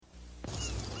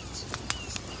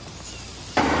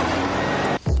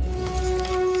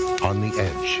on the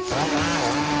edge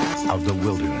of the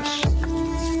wilderness.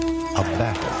 A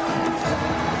battle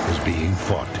is being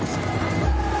fought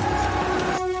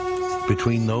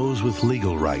between those with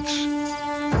legal rights.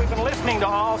 We've been listening to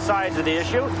all sides of the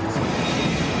issue.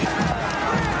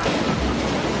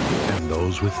 And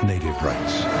those with native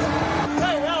rights.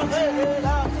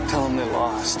 Tell them they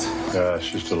lost. Yeah, it's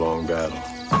just a long battle.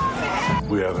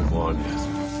 We haven't won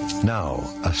yet. Now,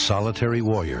 a solitary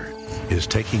warrior is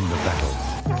taking the battle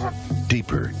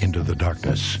deeper into the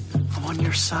darkness. I'm on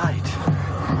your side.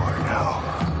 You are now.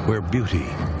 Where beauty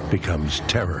becomes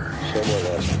terror. Someone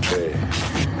has to pay.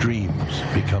 Dreams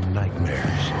become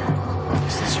nightmares.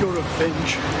 Is this your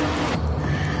revenge?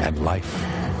 And life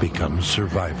becomes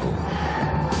survival.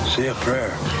 Say a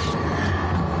prayer.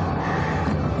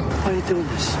 Why are you doing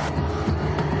this?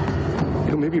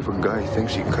 You know, maybe if a guy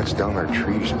thinks he cuts down our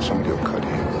trees and somebody will cut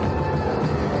him.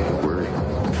 Don't worry.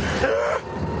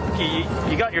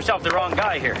 You got yourself the wrong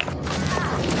guy here.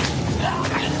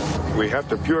 We have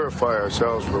to purify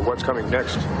ourselves for what's coming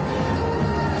next.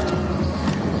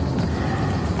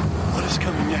 What is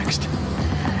coming next?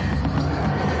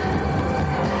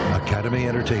 Academy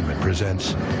Entertainment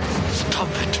presents Stop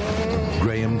it.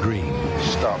 Graham Greene.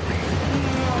 Stop me.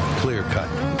 Clear Cut.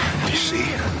 You see?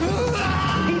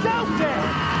 He's out there!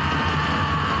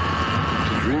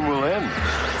 The dream will end.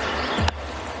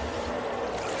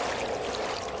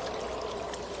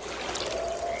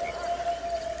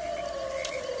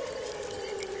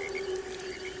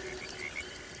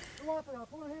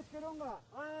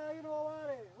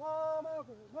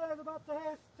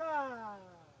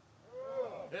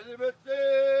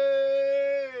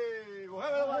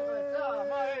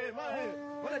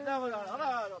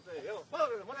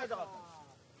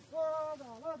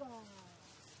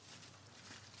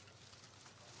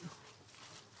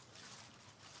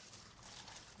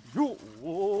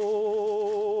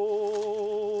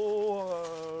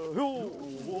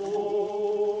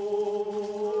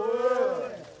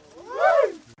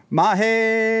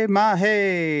 Mahe,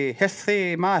 mahe,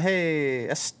 hethi, mahe,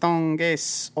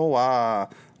 estonges, oa,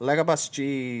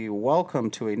 legabasji. Welcome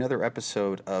to another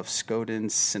episode of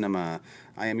Skoden Cinema.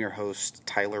 I am your host,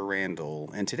 Tyler Randall,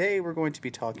 and today we're going to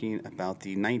be talking about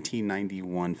the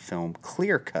 1991 film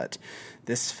Clear Cut.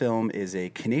 This film is a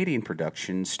Canadian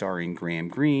production starring Graham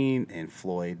Greene and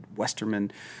Floyd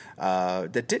Westerman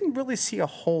that didn't really see a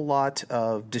whole lot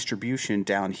of distribution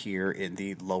down here in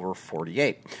the lower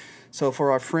 48. So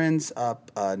for our friends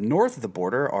up north of the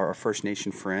border, our First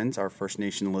Nation friends, our First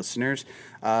Nation listeners,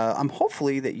 I'm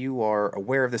hopefully that you are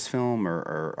aware of this film,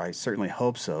 or I certainly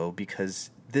hope so, because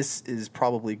this is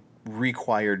probably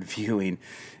required viewing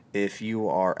if you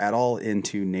are at all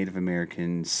into Native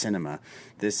American cinema.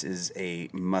 This is a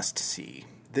must-see.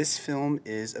 This film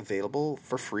is available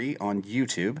for free on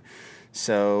YouTube,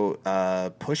 so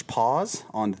push pause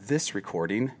on this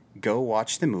recording, go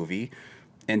watch the movie,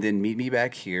 and then meet me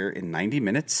back here in 90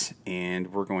 minutes,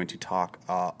 and we're going to talk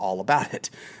all about it.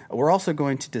 We're also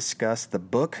going to discuss the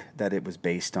book that it was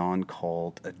based on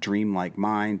called A Dream Like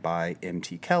Mine by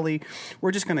M.T. Kelly.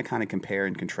 We're just going to kind of compare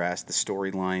and contrast the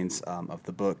storylines of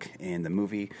the book and the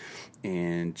movie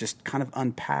and just kind of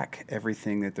unpack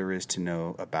everything that there is to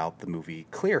know about the movie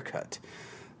Clear Cut.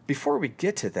 Before we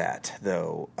get to that,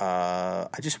 though,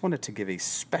 I just wanted to give a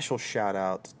special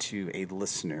shout-out to a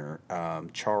listener,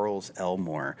 Charles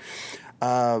Elmore.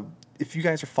 If you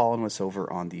guys are following us over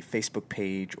on the Facebook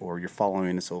page or you're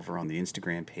following us over on the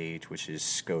Instagram page, which is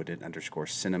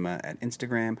Skoden_cinema at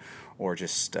Instagram, or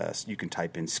just you can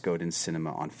type in Skoden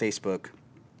Cinema on Facebook,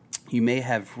 you may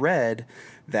have read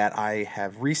that I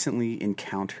have recently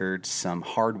encountered some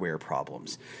hardware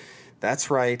problems.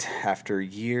 That's right, after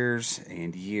years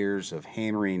and years of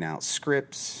hammering out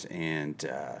scripts and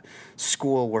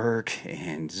schoolwork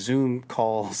and Zoom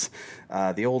calls,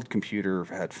 the old computer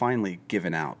had finally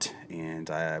given out,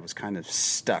 and I was kind of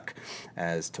stuck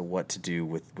as to what to do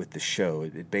with the show.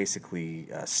 It basically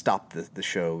stopped the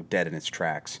show dead in its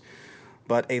tracks.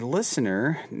 But a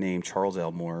listener named Charles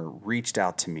Elmore reached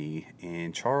out to me,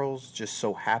 and Charles just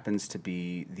so happens to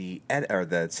be the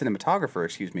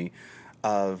cinematographer,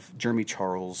 of Jeremy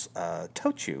Charles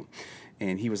Tochu.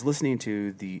 And he was listening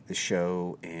to the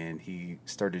show, and he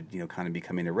started, kind of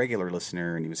becoming a regular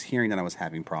listener, and he was hearing that I was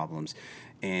having problems,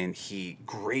 and he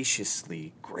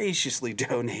graciously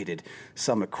donated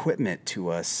some equipment to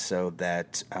us so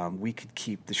that we could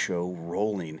keep the show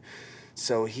rolling.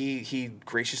 So he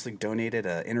graciously donated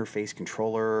an interface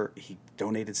controller, he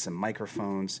donated some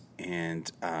microphones,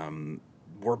 and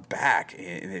we're back,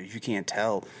 and if you can't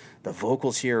tell, the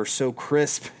vocals here are so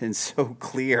crisp and so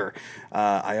clear.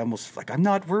 I almost I'm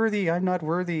not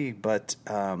worthy. But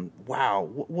wow,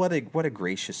 what a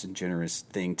gracious and generous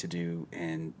thing to do,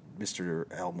 and Mr.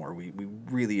 Elmore, we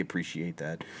really appreciate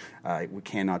that. We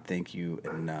cannot thank you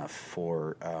enough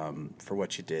for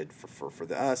what you did for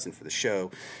us and for the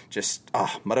show. Just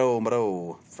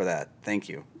maro for that. Thank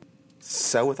you.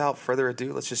 So without further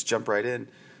ado, let's just jump right in.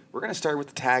 We're going to start with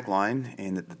the tagline,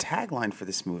 and the tagline for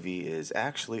this movie is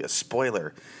actually a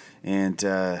spoiler. And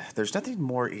there's nothing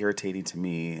more irritating to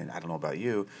me, and I don't know about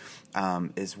you,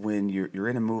 is when you're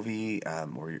in a movie,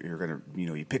 or you're going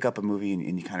to, you pick up a movie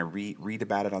and you kind of read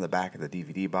about it on the back of the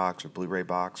DVD box or Blu-ray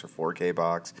box or 4K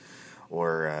box,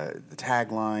 or the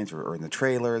taglines or in the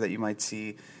trailer that you might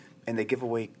see, and they give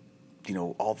away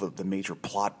all the major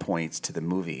plot points to the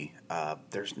movie.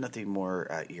 There's nothing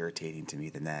more irritating to me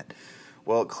than that.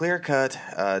 Well, Clear Cut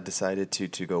decided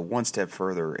to go one step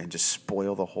further and just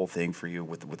spoil the whole thing for you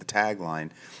with the tagline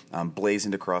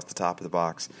blazoned across the top of the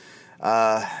box.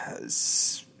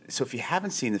 So if you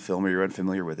haven't seen the film or you're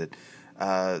unfamiliar with it,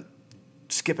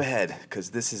 skip ahead,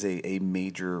 because this is a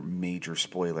major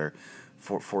spoiler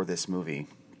for this movie.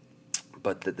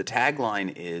 But the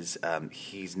tagline is,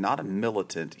 he's not a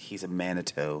militant, he's a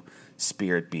Manitou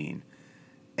spirit being.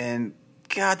 And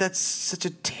God, that's such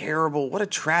what a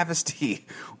travesty.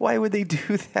 Why would they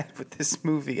do that with this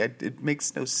movie? It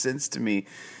makes no sense to me.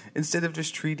 Instead of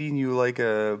just treating you like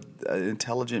an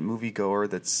intelligent moviegoer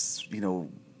that's,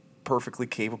 perfectly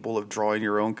capable of drawing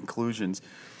your own conclusions,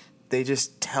 they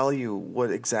just tell you what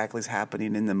exactly is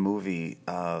happening in the movie.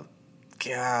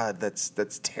 God,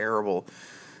 that's terrible.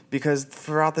 Because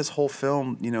throughout this whole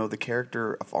film, the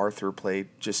character of Arthur played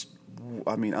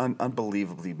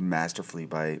unbelievably masterfully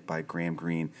by Graham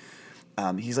Greene.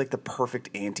 He's like the perfect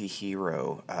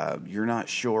anti-hero. You're not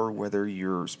sure whether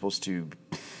you're supposed to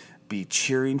be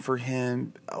cheering for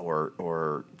him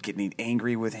or getting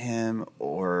angry with him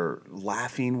or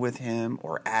laughing with him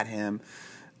or at him.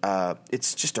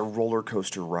 It's just a roller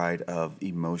coaster ride of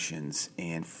emotions.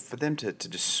 And for them to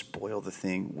just spoil the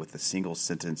thing with a single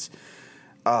sentence,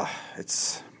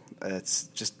 it's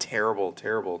just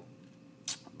terrible.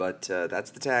 But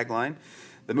that's the tagline.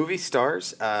 The movie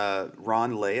stars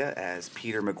Ron Leia as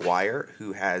Peter McGuire,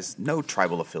 who has no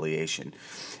tribal affiliation.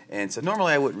 And so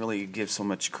normally I wouldn't really give so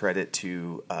much credit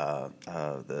to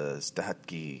the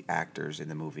Stahatki actors in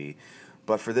the movie.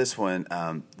 But for this one,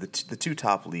 the two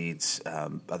top leads,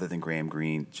 other than Graham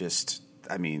Greene,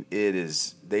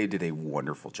 they did a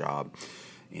wonderful job.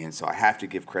 And so I have to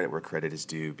give credit where credit is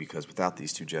due, because without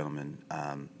these two gentlemen,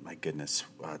 my goodness,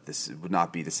 this would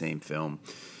not be the same film.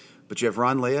 But you have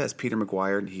Ron Leia as Peter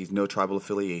McGuire. He's no tribal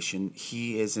affiliation.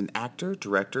 He is an actor,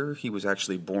 director. He was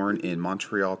actually born in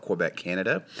Montreal, Quebec,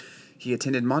 Canada. He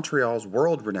attended Montreal's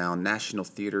world-renowned National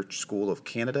Theatre School of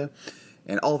Canada,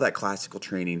 and all that classical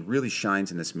training really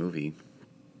shines in this movie.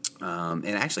 And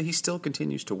actually, he still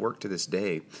continues to work to this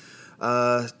day.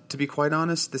 To be quite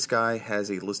honest, this guy has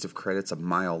a list of credits a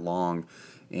mile long,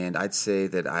 and I'd say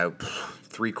that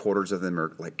 3/4 of them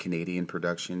are like Canadian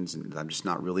productions, and I'm just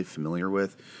not really familiar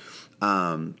with.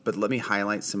 But let me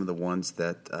highlight some of the ones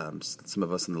that some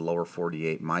of us in the lower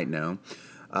 48 might know.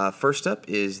 First up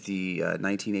is the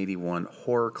 1981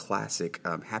 horror classic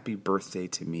Happy Birthday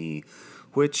to Me,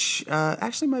 which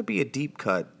actually might be a deep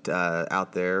cut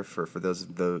out there for those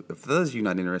of you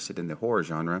not interested in the horror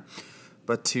genre.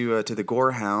 But to the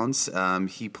Gorehounds,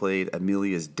 he played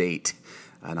Amelia's date,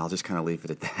 and I'll just kind of leave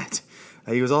it at that.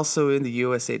 He was also in the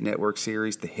USA Network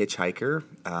series The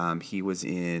Hitchhiker. He was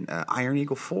in Iron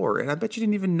Eagle 4, and I bet you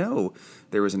didn't even know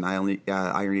there was an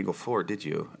Iron Eagle 4, did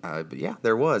you? But yeah,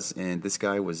 there was, and this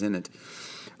guy was in it.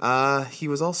 He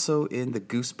was also in the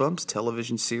Goosebumps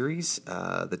television series,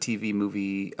 the TV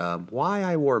movie Why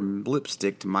I Wore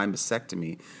Lipstick to My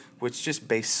Mastectomy, which just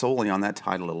based solely on that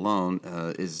title alone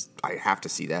I have to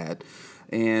see that.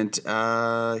 And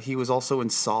he was also in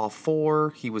Saw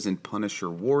 4. He was in Punisher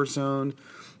Warzone,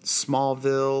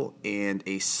 Smallville, and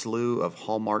a slew of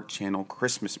Hallmark Channel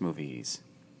Christmas movies.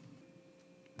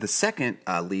 The second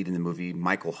lead in the movie,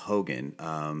 Michael Hogan,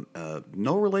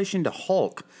 no relation to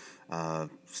Hulk,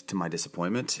 to my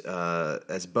disappointment,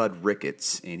 as Bud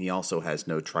Ricketts, and he also has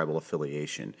no tribal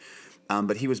affiliation.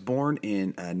 But he was born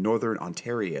in Northern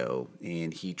Ontario,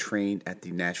 and he trained at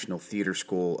the National Theatre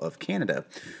School of Canada,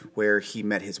 where he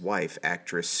met his wife,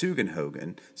 actress Susan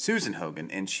Hogan,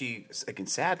 and she, again,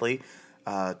 sadly,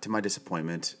 to my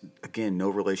disappointment, again, no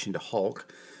relation to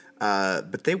Hulk,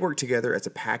 but they worked together as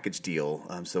a package deal.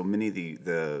 So many of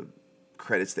the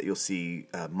credits that you'll see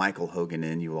Michael Hogan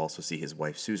in, you will also see his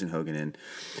wife Susan Hogan in,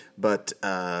 but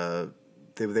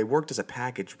they worked as a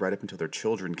package right up until their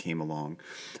children came along.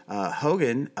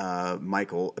 Hogan,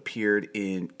 Michael, appeared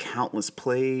in countless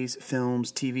plays,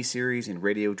 films, TV series, and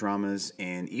radio dramas,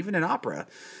 and even an opera.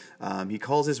 He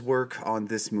calls his work on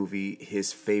this movie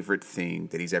his favorite thing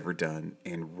that he's ever done,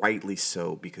 and rightly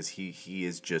so, because he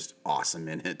is just awesome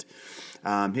in it.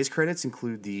 His credits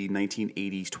include the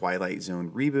 1980s Twilight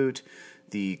Zone reboot,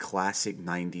 the classic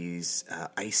 90s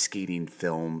ice skating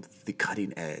film, The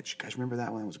Cutting Edge. Guys, remember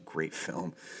that one? It was a great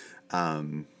film.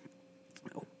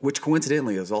 Which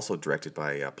coincidentally is also directed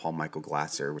by Paul Michael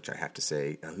Glasser, which I have to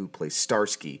say, who plays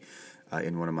Starsky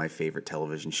in one of my favorite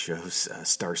television shows,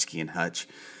 Starsky and Hutch.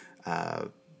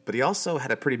 But he also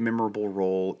had a pretty memorable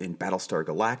role in Battlestar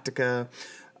Galactica.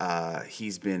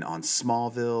 He's been on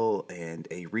Smallville and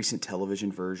a recent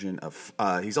television version of...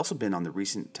 he's also been on the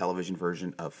recent television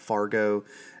version of Fargo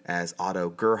as Otto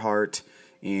Gerhardt,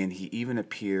 and he even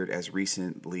appeared as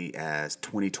recently as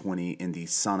 2020 in the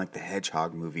Sonic the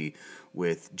Hedgehog movie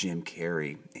with Jim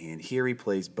Carrey. And here he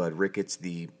plays Bud Ricketts,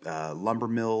 the lumber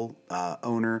mill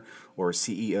owner or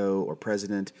CEO or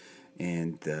president,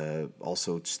 and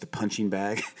also just the punching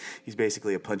bag. He's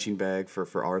basically a punching bag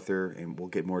for Arthur, and we'll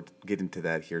get into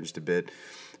that here in just a bit.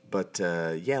 But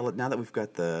now that we've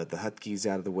got the Hutkies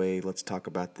out of the way, let's talk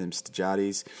about them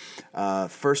Stajatis.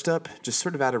 First up, just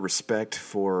sort of out of respect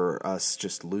for us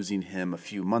just losing him a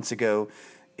few months ago,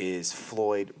 is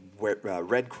Floyd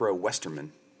Red Crow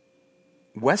Westerman.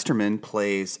 Westerman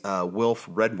plays Wilf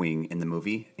Redwing in the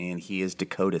movie, and he is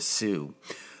Dakota Sioux.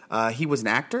 He was an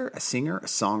actor, a singer, a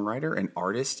songwriter, an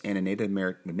artist, and a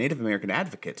Native American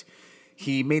advocate.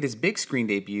 He made his big screen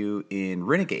debut in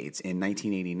Renegades in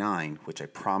 1989, which I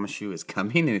promise you is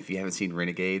coming, and if you haven't seen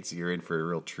Renegades, you're in for a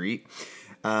real treat.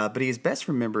 But he is best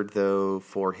remembered, though,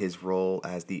 for his role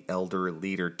as the elder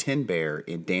leader Tin Bear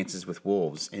in Dances with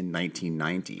Wolves in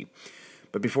 1990.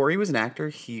 But before he was an actor,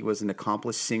 he was an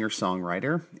accomplished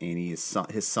singer-songwriter, and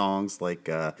his songs like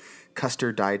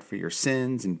Custer Died for Your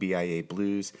Sins and BIA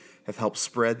Blues have helped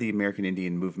spread the American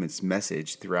Indian movement's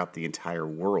message throughout the entire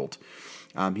world.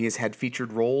 He has had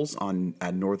featured roles on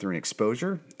Northern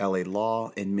Exposure, L.A.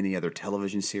 Law, and many other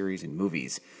television series and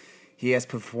movies. He has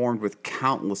performed with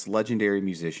countless legendary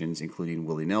musicians, including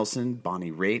Willie Nelson,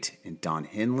 Bonnie Raitt, and Don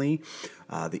Henley.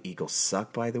 The Eagles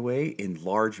suck, by the way, in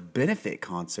large benefit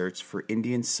concerts for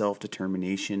Indian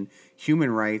self-determination,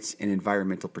 human rights, and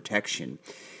environmental protection.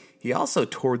 He also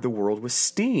toured the world with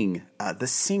Sting, the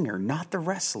singer, not the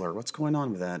wrestler. What's going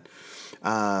on with that?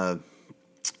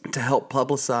 To help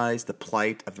publicize the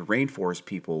plight of the rainforest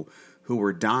people who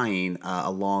were dying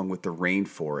along with the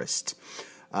rainforest.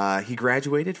 He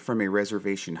graduated from a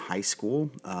reservation high school,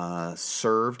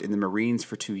 served in the Marines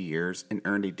for 2 years, and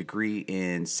earned a degree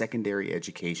in secondary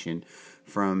education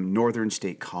from Northern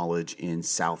State College in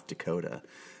South Dakota.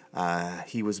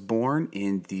 He was born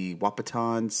in the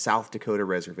Wahpeton, South Dakota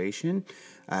Reservation,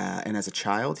 and as a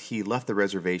child, he left the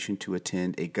reservation to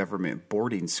attend a government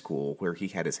boarding school where he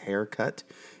had his hair cut,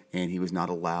 and he was not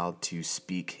allowed to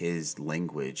speak his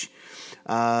language.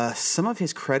 Some of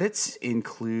his credits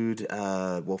include,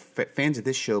 fans of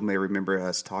this show may remember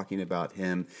us talking about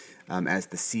him as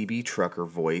the CB trucker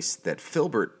voice that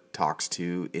Filbert talks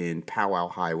to in Powwow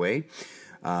Highway.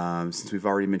 Since we've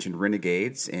already mentioned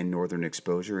Renegades and Northern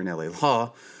Exposure and L.A.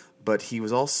 Law, but he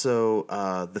was also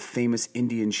the famous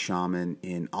Indian shaman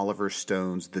in Oliver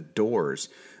Stone's The Doors.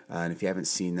 And if you haven't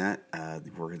seen that,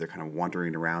 where they're kind of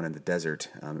wandering around in the desert,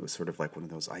 it was sort of like one of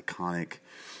those iconic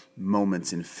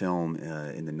moments in film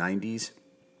in the 90s.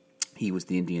 He was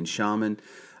the Indian shaman,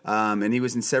 and he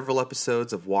was in several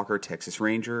episodes of Walker, Texas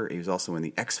Ranger. He was also in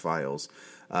The X-Files.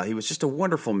 He was just a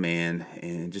wonderful man,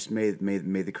 and just may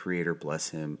the Creator bless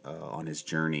him on his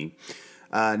journey.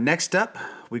 Next up,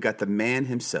 we got the man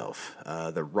himself,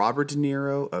 the Robert De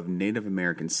Niro of Native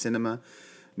American cinema,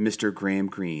 Mr. Graham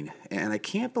Greene. And I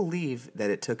can't believe that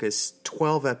it took us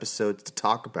 12 episodes to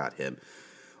talk about him.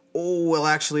 Oh, well,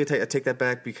 actually, I take that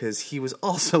back because he was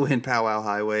also in Powwow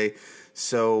Highway,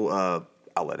 so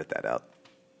I'll edit that out.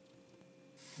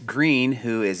 Greene,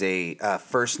 who is a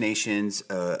First Nations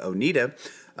Oneida,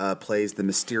 plays the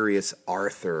mysterious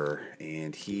Arthur,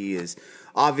 and he is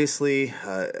obviously,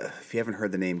 if you haven't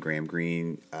heard the name Graham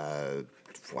Greene, I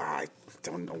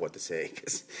don't know what to say,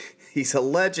 because he's a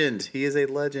legend. He is a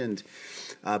legend.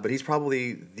 But he's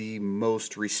probably the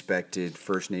most respected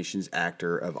First Nations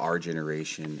actor of our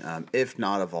generation, if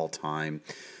not of all time.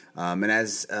 And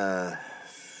as as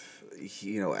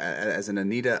an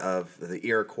Oneida of the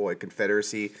Iroquois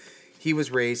Confederacy, he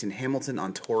was raised in Hamilton,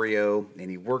 Ontario, and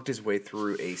he worked his way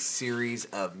through a series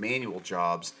of manual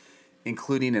jobs,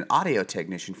 including an audio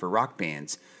technician for rock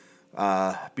bands.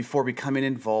 before becoming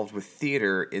involved with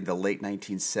theater in the late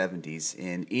 1970s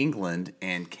in England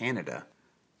and Canada.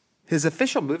 His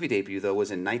official movie debut, though,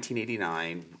 was in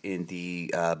 1989 in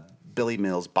the Billy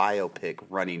Mills biopic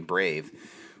Running Brave,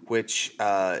 which,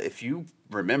 if you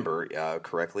remember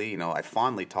correctly, I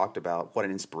fondly talked about what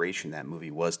an inspiration that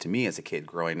movie was to me as a kid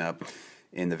growing up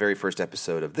in the very first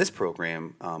episode of this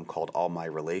program called All My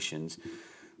Relations.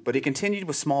 But he continued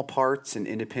with small parts in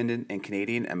independent and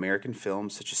Canadian American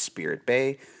films such as Spirit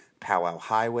Bay, Powwow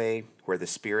Highway, Where the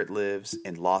Spirit Lives,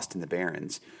 and Lost in the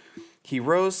Barrens. He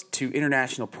rose to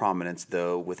international prominence,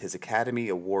 though, with his Academy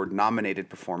Award-nominated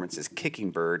performance as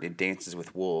Kicking Bird in Dances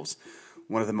with Wolves,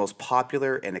 one of the most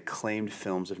popular and acclaimed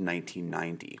films of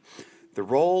 1990. The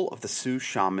role of the Sioux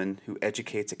shaman who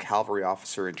educates a cavalry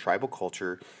officer in tribal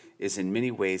culture is in many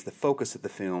ways the focus of the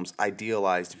film's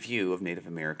idealized view of Native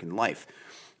American life.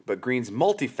 But Green's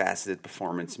multifaceted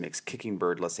performance makes Kicking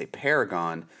Bird less a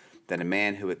paragon than a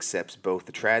man who accepts both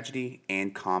the tragedy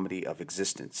and comedy of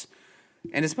existence.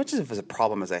 And as much of a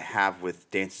problem as I have with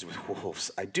Dances with Wolves,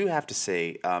 I do have to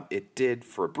say it did,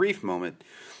 for a brief moment,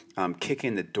 kick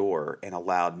in the door and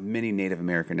allowed many Native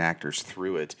American actors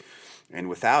through it. And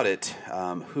without it,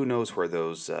 who knows where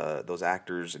those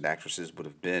actors and actresses would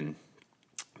have been?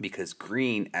 Because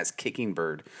Green, as Kicking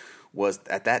Bird, was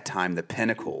at that time the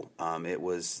pinnacle. It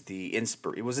was an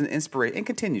inspiration, and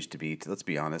continues to be. Let's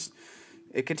be honest,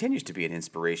 it continues to be an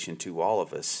inspiration to all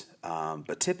of us.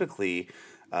 But typically,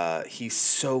 he's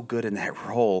so good in that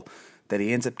role that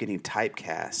he ends up getting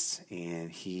typecast, and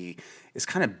he is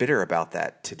kind of bitter about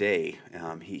that today.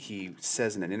 He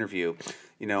says in an interview,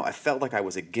 I felt like I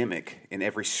was a gimmick in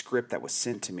every script that was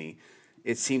sent to me.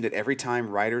 It seemed that every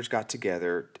time writers got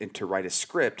together to write a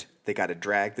script, they got to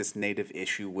drag this Native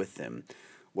issue with them.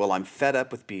 Well, I'm fed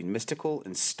up with being mystical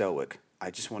and stoic.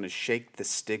 I just want to shake the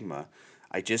stigma.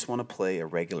 I just want to play a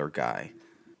regular guy.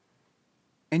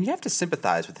 And you have to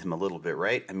sympathize with him a little bit,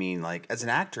 right? I mean, like, as an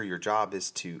actor, your job is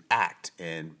to act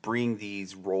and bring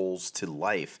these roles to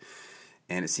life.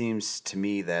 And it seems to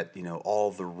me that, all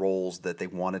the roles that they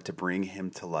wanted to bring him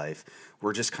to life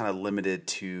were just kind of limited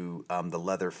to the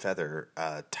leather feather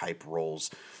type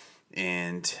roles.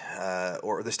 And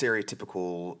or the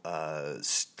stereotypical,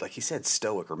 like he said,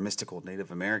 stoic or mystical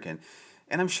Native American.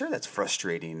 And I'm sure that's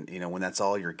frustrating, when that's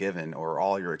all you're given or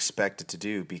all you're expected to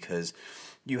do, because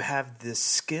you have this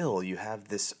skill, you have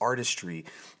this artistry,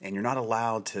 and you're not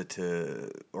allowed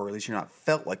to, or at least you're not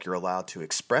felt like you're allowed to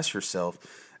express yourself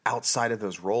outside of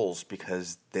those roles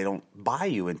because they don't buy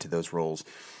you into those roles.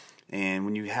 And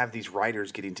when you have these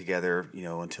writers getting together,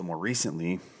 until more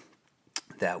recently,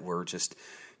 that were just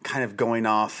kind of going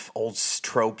off old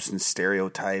tropes and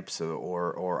stereotypes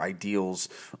or ideals,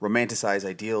 romanticized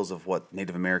ideals of what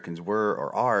Native Americans were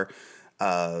or are,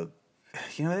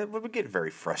 it would get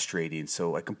very frustrating.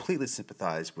 So I completely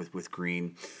sympathize with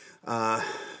Green.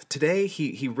 Today,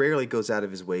 he rarely goes out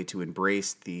of his way to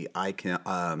embrace the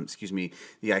iconic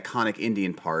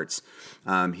Indian parts.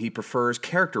 He prefers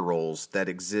character roles that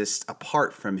exist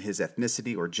apart from his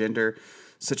ethnicity or gender,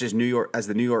 such as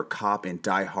the New York cop in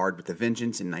Die Hard with a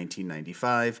Vengeance in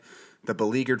 1995, the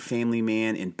beleaguered family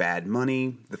man in Bad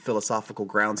Money, the philosophical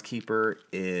groundskeeper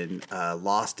in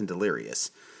Lost and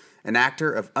Delirious. An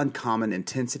actor of uncommon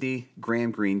intensity, Graham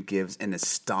Greene gives an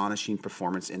astonishing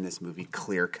performance in this movie,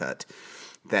 Clear Cut,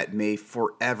 that may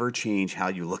forever change how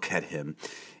you look at him.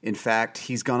 In fact,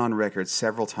 he's gone on record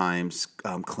several times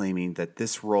claiming that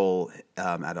this role,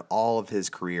 out of all of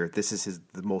his career, this is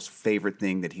the most favorite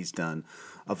thing that he's done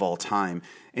of all time.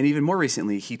 And even more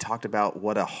recently, he talked about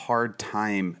what a hard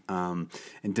time and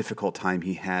difficult time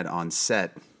he had on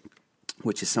set,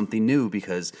 which is something new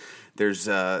because there's...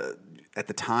 at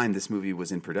the time this movie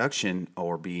was in production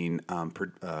or being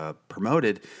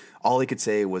promoted, all he could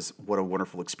say was what a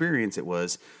wonderful experience it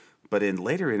was. But in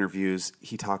later interviews,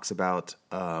 he talks about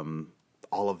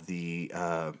all of the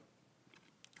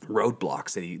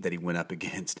roadblocks that he went up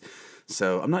against.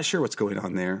 So I'm not sure what's going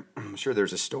on there. I'm sure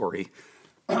there's a story.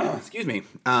 Excuse me.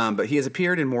 But he has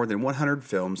appeared in more than 100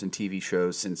 films and TV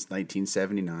shows since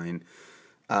 1979.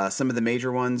 Some of the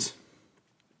major ones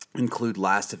include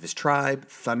Last of His Tribe,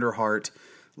 Thunderheart,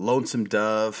 Lonesome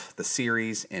Dove, the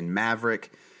series, and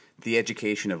Maverick, The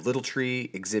Education of Little Tree,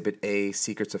 Exhibit A,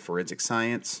 Secrets of Forensic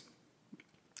Science.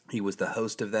 He was the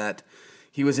host of that.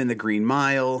 He was in The Green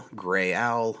Mile, Gray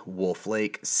Owl, Wolf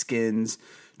Lake, Skins,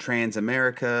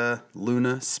 Transamerica,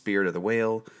 Luna, Spirit of the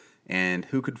Whale, and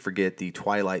who could forget the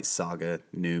Twilight Saga,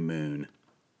 New Moon.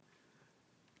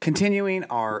 Continuing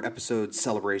our episode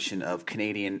celebration of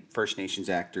Canadian First Nations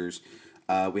actors,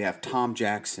 we have Tom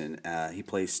Jackson. He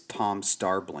plays Tom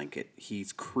Starblanket.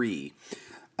 He's Cree.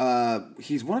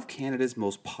 He's one of Canada's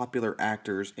most popular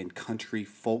actors and country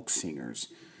folk singers.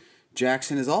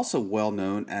 Jackson is also well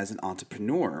known as an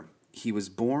entrepreneur. He was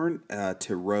born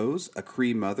to Rose, a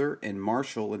Cree mother, and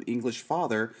Marshall, an English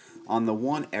father, on the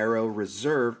One Arrow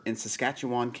Reserve in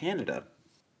Saskatchewan, Canada.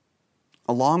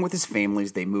 Along with his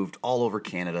families, they moved all over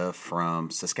Canada,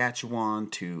 from Saskatchewan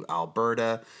to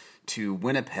Alberta to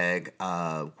Winnipeg,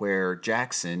 where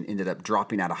Jackson ended up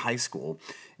dropping out of high school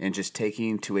and just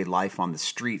taking to a life on the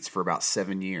streets for about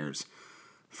 7 years.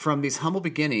 From these humble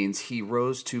beginnings, he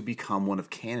rose to become one of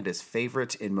Canada's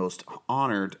favorite and most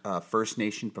honored First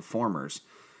Nation performers.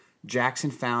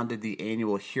 Jackson founded the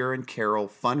annual Huron Carol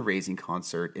fundraising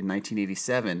concert in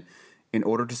 1987 in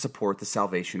order to support the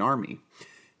Salvation Army.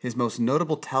 His most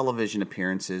notable television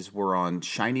appearances were on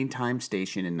Shining Time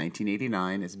Station in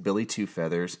 1989 as Billy Two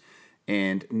Feathers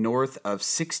and North of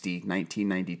 60,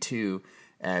 1992,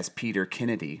 as Peter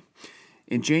Kennedy.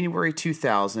 In January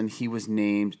 2000, he was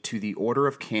named to the Order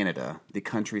of Canada, the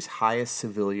country's highest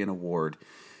civilian award.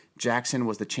 Jackson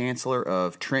was the Chancellor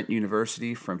of Trent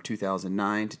University from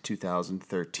 2009 to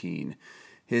 2013.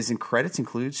 His credits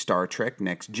include Star Trek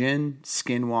Next Gen,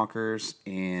 Skinwalkers,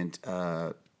 and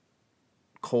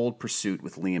Cold Pursuit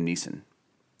with Liam Neeson.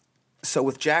 So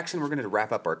with Jackson, we're going to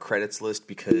wrap up our credits list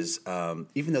because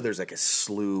even though there's like a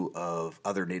slew of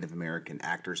other Native American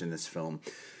actors in this film,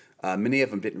 many of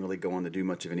them didn't really go on to do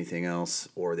much of anything else,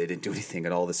 or they didn't do anything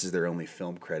at all. This is their only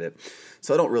film credit.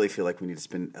 So I don't really feel like we need to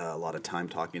spend a lot of time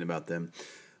talking about them.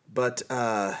 But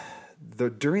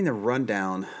during the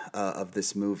rundown of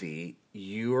this movie,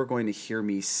 you are going to hear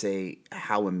me say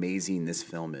how amazing this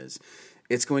film is.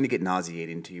 It's going to get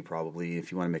nauseating to you probably.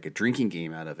 If you want to make a drinking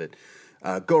game out of it,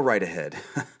 go right ahead.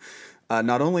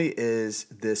 Not only is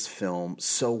this film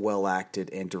so well acted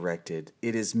and directed,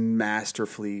 it is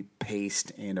masterfully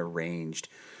paced and arranged.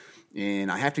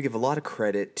 And I have to give a lot of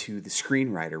credit to the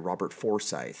screenwriter, Robert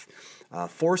Forsyth.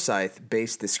 Forsyth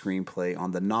based the screenplay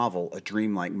on the novel A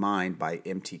Dream Like Mine by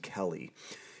M.T. Kelly.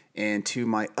 And to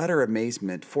my utter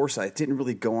amazement, Forsyth didn't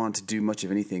really go on to do much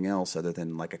of anything else other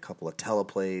than like a couple of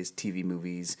teleplays, TV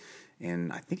movies,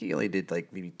 and I think he only did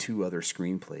like maybe 2 other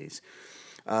screenplays.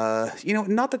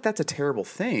 Not that that's a terrible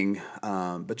thing,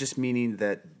 but just meaning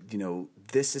that,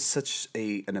 this is such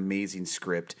an amazing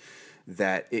script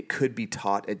that it could be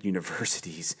taught at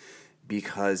universities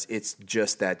because it's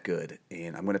just that good.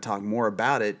 And I'm going to talk more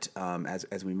about it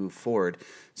as we move forward,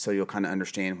 so you'll kind of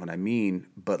understand what I mean.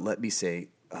 But let me say,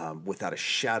 without a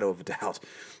shadow of a doubt,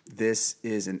 this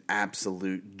is an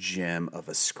absolute gem of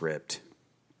a script.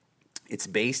 It's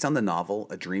based on the novel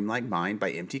A Dream Like Mine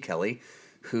by M.T. Kelly,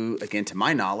 who, again, to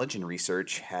my knowledge and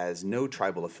research, has no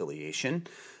tribal affiliation.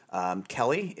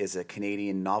 Kelly is a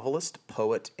Canadian novelist,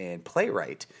 poet, and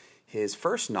playwright. His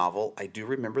first novel, I Do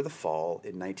Remember the Fall,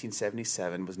 in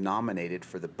 1977, was nominated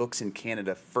for the Books in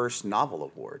Canada First Novel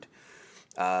Award.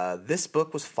 This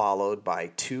book was followed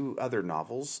by 2 other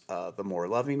novels, The More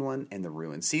Loving One and The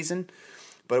Ruined Season.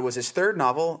 But it was his third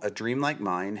novel, A Dream Like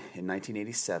Mine, in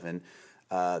 1987,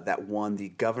 that won the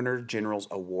Governor General's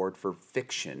Award for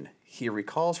Fiction. He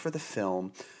recalls for the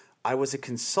film, I was a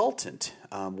consultant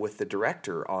with the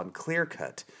director on Clear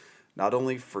Cut, not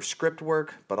only for script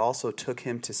work, but also took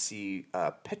him to see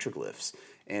petroglyphs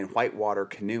and whitewater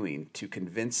canoeing to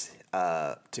convince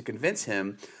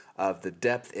him of the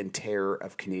depth and terror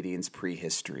of Canadians'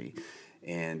 prehistory.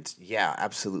 And yeah,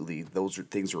 absolutely,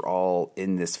 things are all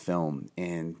in this film,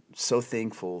 and so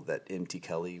thankful that M.T.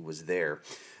 Kelly was there.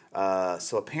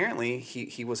 So apparently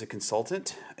he was a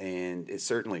consultant, and it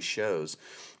certainly shows.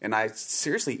 And I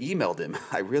seriously emailed him.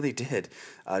 I really did,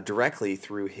 directly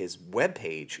through his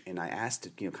webpage, and I asked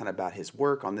kind of about his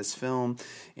work on this film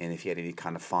and if he had any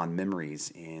kind of fond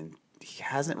memories. And he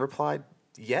hasn't replied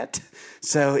yet.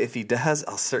 So if he does,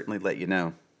 I'll certainly let you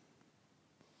know.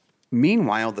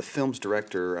 Meanwhile, the film's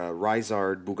director,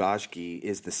 Rizard Bugajgi,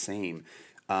 is the same.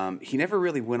 He never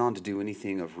really went on to do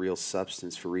anything of real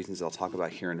substance for reasons I'll talk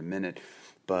about here in a minute.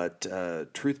 But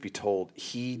truth be told,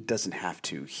 he doesn't have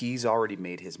to. He's already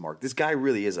made his mark. This guy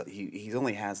really is. He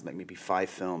only has like maybe 5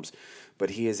 films,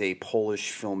 but he is a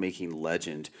Polish filmmaking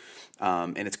legend.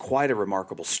 And it's quite a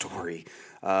remarkable story.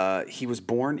 He was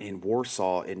born in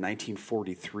Warsaw in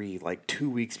 1943, like 2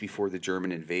 weeks before the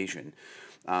German invasion.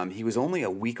 He was only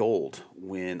a week old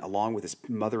when, along with his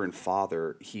mother and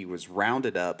father, he was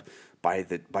rounded up by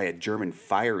a German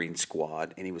firing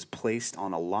squad, and he was placed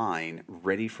on a line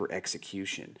ready for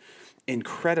execution.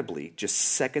 Incredibly, just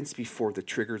seconds before the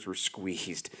triggers were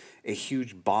squeezed, a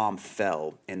huge bomb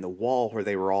fell, and the wall where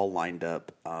they were all lined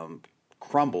up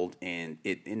crumbled, and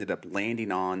it ended up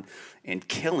landing on and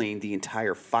killing the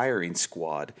entire firing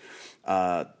squad.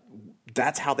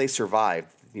 that's how they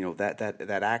survived. You know,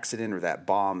 that accident or that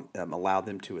bomb allowed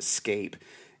them to escape.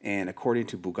 And according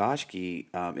to Bugashki,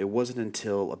 it wasn't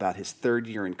until about his third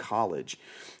year in college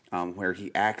where he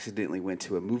accidentally went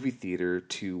to a movie theater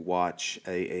to watch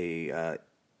a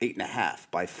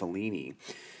 8.5 by Fellini.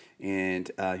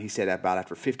 And he said about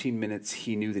after 15 minutes,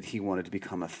 he knew that he wanted to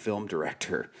become a film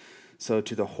director. So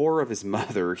to the horror of his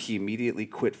mother, he immediately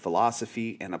quit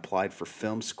philosophy and applied for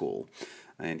film school.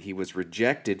 And he was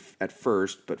rejected at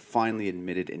first, but finally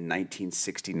admitted in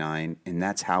 1969, and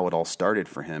that's how it all started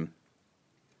for him.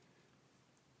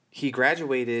 He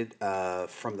graduated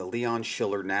from the Leon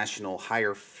Schiller National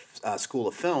Higher School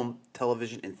of Film,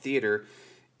 Television, and Theater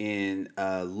in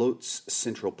Lodz,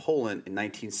 Central Poland in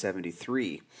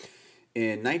 1973.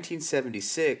 In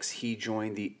 1976, he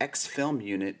joined the X-Film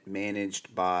unit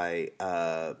managed by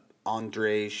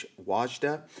Andrzej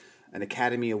Wajda, an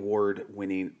Academy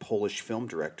Award-winning Polish film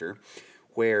director,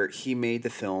 where he made the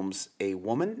films A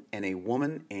Woman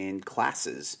and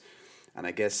Classes. And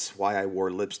I guess Why I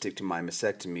Wore Lipstick to My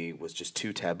Mastectomy was just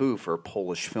too taboo for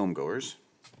Polish filmgoers.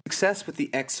 Success with the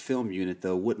X-Film unit,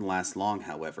 though, wouldn't last long,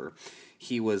 however.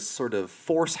 He was sort of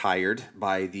force-hired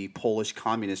by the Polish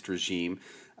communist regime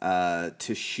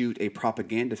to shoot a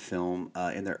propaganda film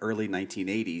in the early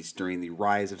 1980s during the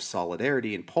rise of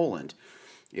Solidarity in Poland.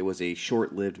 It was a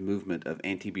short-lived movement of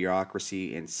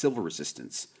anti-bureaucracy and civil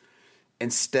resistance.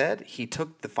 Instead, he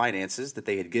took the finances that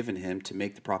they had given him to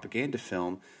make the propaganda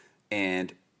film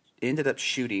and ended up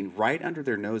shooting right under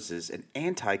their noses an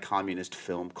anti-communist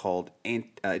film called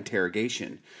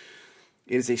Interrogation.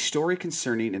 It is a story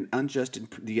concerning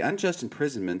the unjust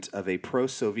imprisonment of a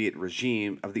pro-Soviet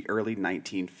regime of the early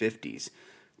 1950s.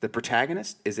 The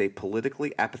protagonist is a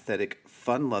politically apathetic,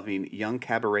 fun-loving young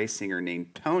cabaret singer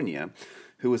named Tonia,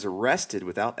 who was arrested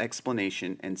without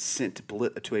explanation and sent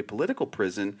to a political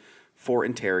prison for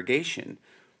interrogation.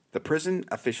 The prison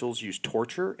officials used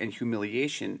torture and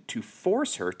humiliation to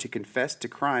force her to confess to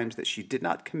crimes that she did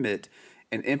not commit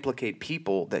and implicate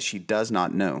people that she does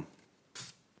not know.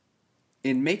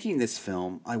 In making this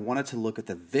film, I wanted to look at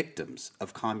the victims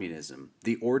of communism,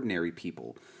 the ordinary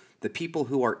people, the people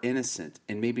who are innocent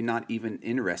and maybe not even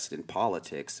interested in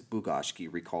politics, Bugashki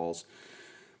recalls.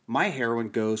 My heroine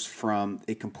goes from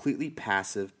a completely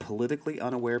passive, politically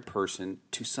unaware person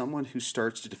to someone who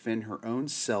starts to defend her own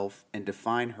self and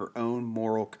define her own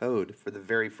moral code for the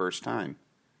very first time.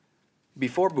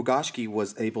 Before Bugashki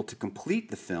was able to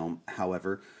complete the film,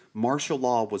 however, martial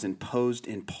law was imposed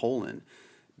in Poland.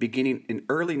 Beginning in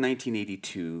early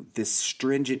 1982, this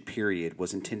stringent period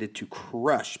was intended to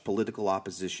crush political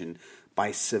opposition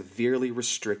by severely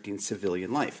restricting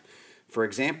civilian life. For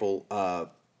example,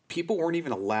 people weren't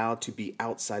even allowed to be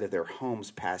outside of their homes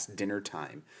past dinner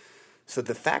time. So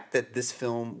the fact that this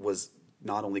film was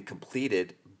not only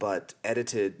completed but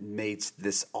edited made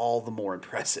this all the more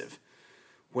impressive.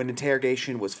 When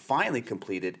Interrogation was finally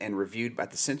completed and reviewed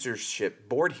at the censorship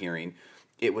board hearing,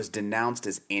 it was denounced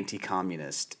as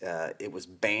anti-communist. It was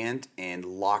banned and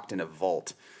locked in a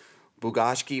vault.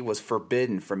 Bugashki was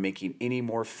forbidden from making any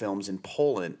more films in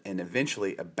Poland, and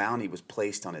eventually a bounty was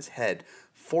placed on his head,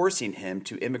 forcing him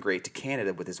to immigrate to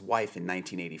Canada with his wife in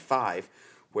 1985,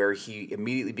 where he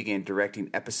immediately began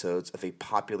directing episodes of a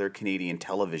popular Canadian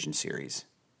television series.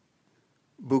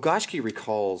 Bugashki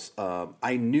recalls,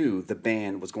 I knew the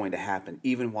ban was going to happen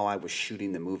even while I was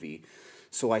shooting the movie.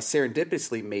 So I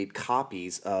serendipitously made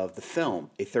copies of the film,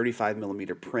 a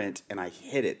 35mm print, and I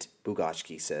hid it,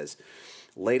 Bugashki says.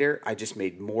 Later, I just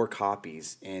made more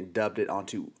copies and dubbed it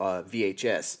onto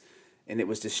VHS, and it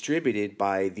was distributed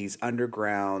by these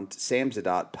underground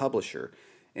Samizdat publisher,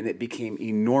 and it became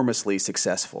enormously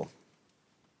successful.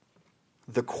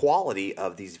 The quality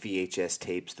of these VHS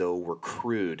tapes, though, were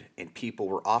crude, and people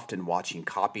were often watching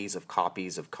copies of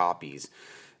copies of copies.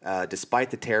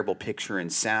 Despite the terrible picture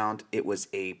and sound, it was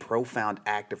a profound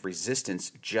act of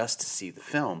resistance just to see the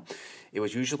film. It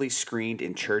was usually screened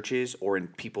in churches or in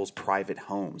people's private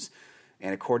homes.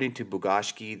 And according to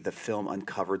Bugashki, the film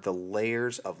uncovered the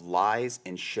layers of lies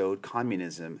and showed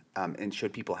communism, and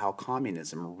showed people how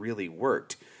communism really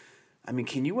worked. I mean,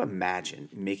 can you imagine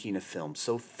making a film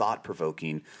so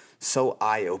thought-provoking, so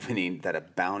eye-opening that a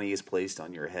bounty is placed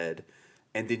on your head,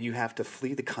 and then you have to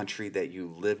flee the country that you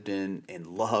lived in and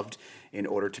loved in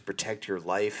order to protect your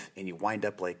life, and you wind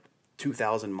up like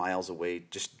 2,000 miles away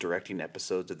just directing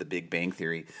episodes of The Big Bang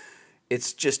Theory?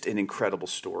 It's just an incredible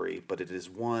story, but it is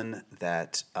one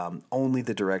that only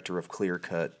the director of Clear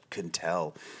Cut can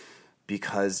tell,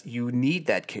 because you need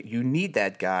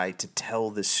that guy to tell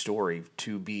this story,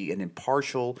 to be an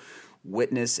impartial,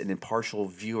 witness and impartial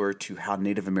viewer to how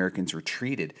Native Americans were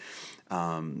treated.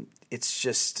 It's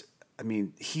just, I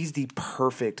mean, he's the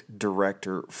perfect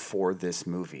director for this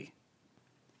movie.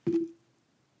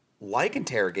 Like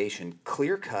Interrogation,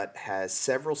 Clear Cut has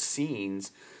several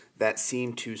scenes that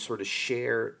seem to sort of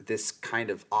share this kind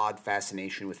of odd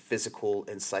fascination with physical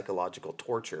and psychological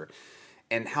torture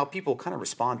and how people kind of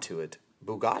respond to it.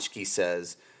 Bugashki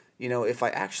says, you know, if I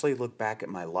actually look back at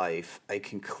my life, I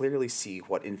can clearly see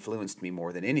what influenced me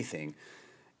more than anything.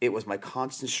 It was my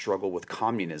constant struggle with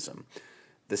communism.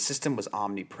 The system was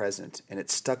omnipresent, and it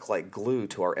stuck like glue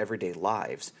to our everyday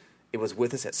lives. It was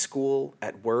with us at school,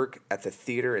 at work, at the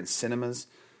theater and cinemas.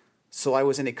 So I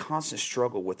was in a constant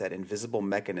struggle with that invisible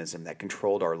mechanism that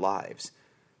controlled our lives.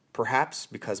 Perhaps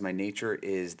because my nature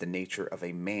is the nature of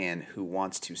a man who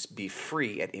wants to be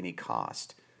free at any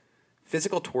cost.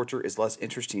 Physical torture is less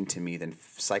interesting to me than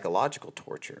psychological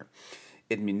torture.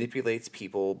 It manipulates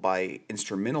people by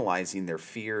instrumentalizing their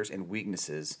fears and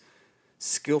weaknesses.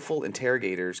 Skillful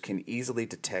interrogators can easily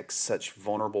detect such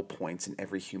vulnerable points in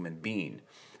every human being.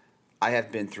 I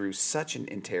have been through such an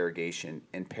interrogation,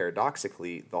 and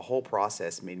paradoxically, the whole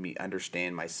process made me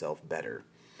understand myself better.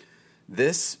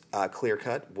 This, Clear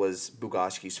Cut, was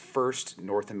Bugashki's first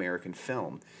North American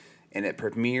film, and it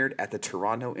premiered at the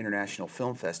Toronto International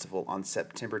Film Festival on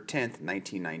September 10th,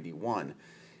 1991.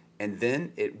 And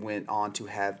then it went on to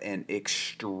have an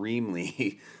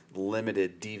extremely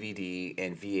limited DVD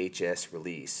and VHS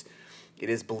release. It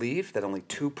is believed that only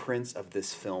 2 prints of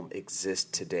this film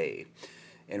exist today.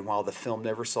 And while the film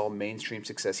never saw mainstream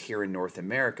success here in North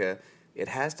America, it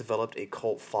has developed a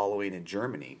cult following in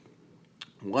Germany.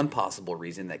 One possible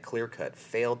reason that Clear Cut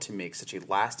failed to make such a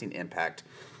lasting impact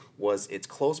was its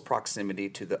close proximity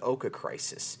to the Oka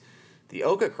Crisis. The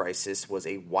Oka Crisis was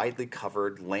a widely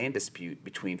covered land dispute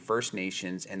between First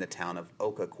Nations and the town of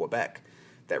Oka, Quebec,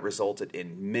 that resulted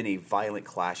in many violent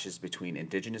clashes between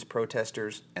Indigenous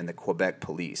protesters and the Quebec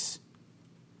police.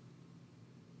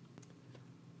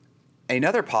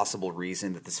 Another possible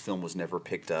reason that this film was never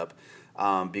picked up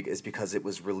is because it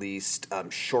was released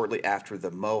shortly after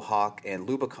the Mohawk and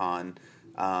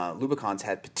Lubicons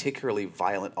had particularly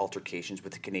violent altercations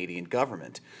with the Canadian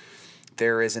government.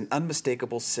 There is an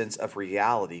unmistakable sense of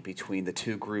reality between the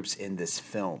two groups in this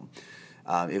film.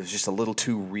 It was just a little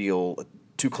too real,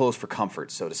 too close for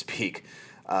comfort, so to speak.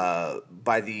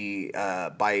 By the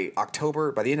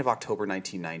end of October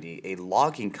 1990, a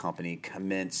logging company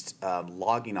commenced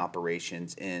logging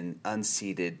operations in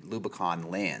unceded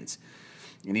Lubicon lands.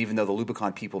 And even though the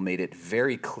Lubicon people made it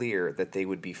very clear that they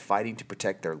would be fighting to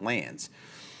protect their lands,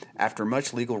 after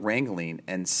much legal wrangling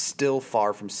and still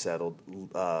far from settled,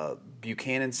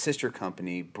 Buchanan's sister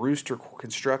company, Brewster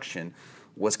Construction,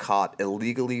 was caught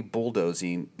illegally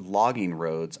bulldozing logging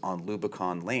roads on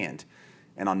Lubicon land.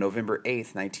 And on November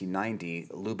 8th, 1990,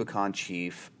 Lubicon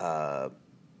chief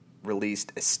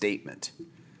released a statement.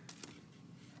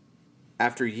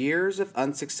 After years of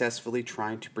unsuccessfully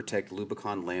trying to protect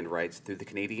Lubicon land rights through the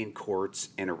Canadian courts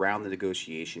and around the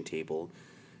negotiation table,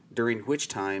 during which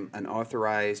time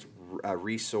unauthorized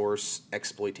resource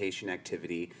exploitation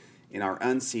activity in our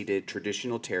unceded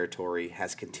traditional territory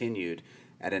has continued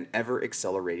at an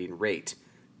ever-accelerating rate,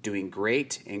 doing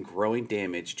great and growing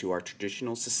damage to our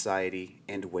traditional society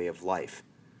and way of life.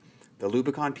 The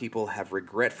Lubicon people have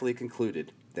regretfully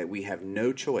concluded that we have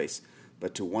no choice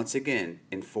but to once again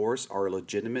enforce our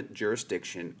legitimate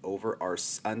jurisdiction over our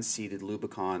unceded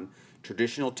Lubicon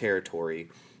traditional territory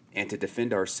and to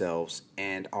defend ourselves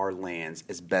and our lands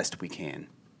as best we can.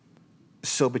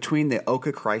 So between the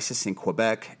Oka crisis in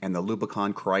Quebec and the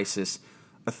Lubicon crisis,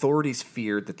 authorities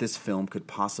feared that this film could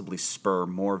possibly spur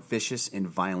more vicious and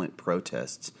violent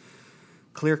protests.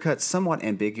 Clear Cut's somewhat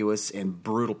ambiguous and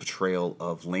brutal portrayal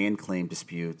of land claim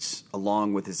disputes,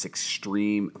 along with its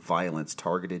extreme violence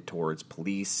targeted towards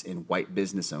police and white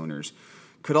business owners,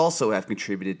 could also have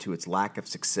contributed to its lack of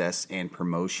success and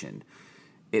promotion.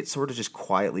 It sort of just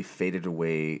quietly faded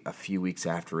away a few weeks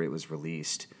after it was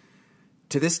released.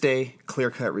 To this day,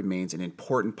 Clear Cut remains an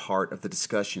important part of the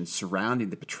discussion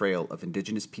surrounding the portrayal of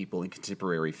Indigenous people in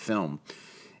contemporary film.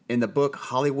 In the book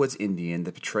Hollywood's Indian,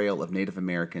 The Portrayal of Native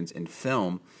Americans in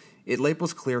Film, it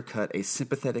labels Clear Cut a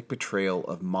sympathetic portrayal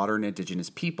of modern Indigenous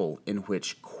people in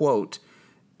which, quote,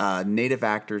 Native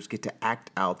actors get to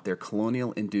act out their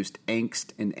colonial-induced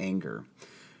angst and anger.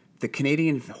 The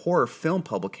Canadian horror film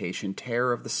publication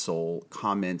Terror of the Soul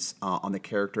comments on the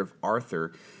character of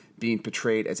Arthur being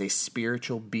portrayed as a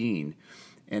spiritual being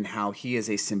and how he is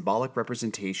a symbolic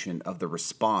representation of the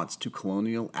response to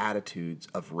colonial attitudes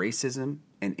of racism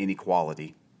and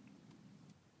inequality.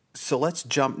 So let's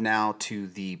jump now to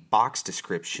the box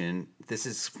description. This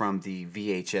is from the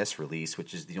VHS release,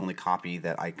 which is the only copy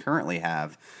that I currently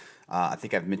have. I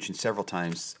think I've mentioned several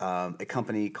times. A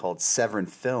company called Severin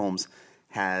Films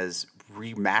has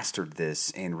remastered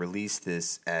this and released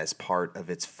this as part of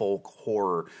its folk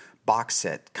horror box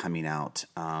set coming out.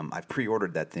 I've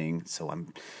pre-ordered that thing, so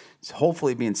it's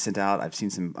hopefully being sent out. I've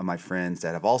seen some of my friends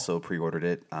that have also pre-ordered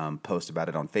it post about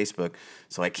it on Facebook,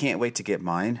 so I can't wait to get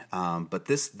mine. But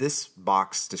this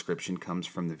box description comes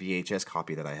from the VHS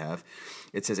copy that I have.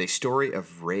 It says, a story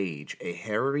of rage, a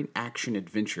harrowing action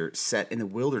adventure set in the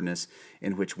wilderness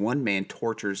in which one man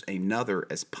tortures another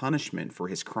as punishment for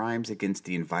his crimes against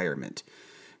the environment.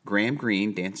 Graham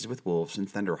Greene, Dances with Wolves in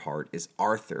Thunderheart, is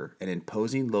Arthur, an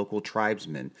imposing local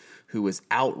tribesman who is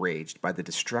outraged by the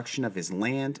destruction of his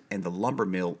land and the lumber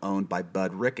mill owned by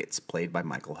Bud Ricketts, played by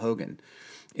Michael Hogan.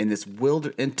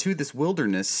 Into this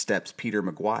wilderness steps Peter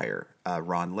McGuire,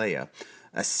 Ron Leia,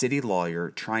 a city lawyer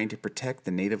trying to protect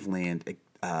the native land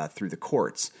through the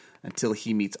courts until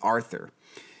he meets Arthur.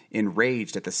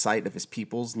 Enraged at the sight of his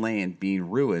people's land being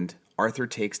ruined, Arthur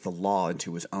takes the law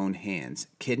into his own hands,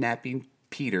 kidnapping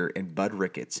Peter and Bud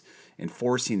Ricketts, and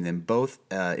forcing them both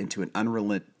into an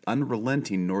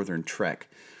unrelenting northern trek.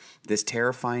 This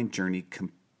terrifying journey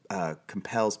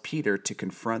compels Peter to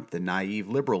confront his naive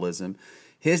liberalism,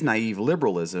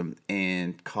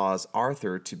 and cause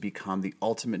Arthur to become the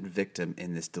ultimate victim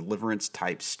in this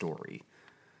deliverance-type story.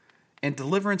 And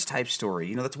deliverance-type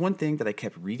story, that's one thing that I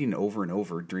kept reading over and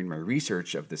over during my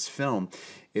research of this film,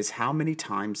 is how many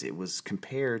times it was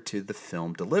compared to the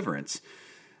film Deliverance.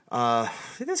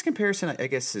 This comparison, I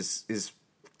guess, is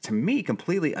to me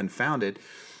completely unfounded.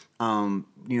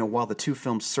 While the two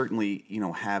films certainly,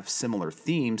 have similar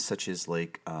themes, such as the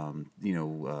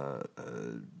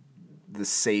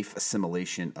safe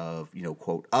assimilation of,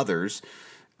 quote, others,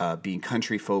 being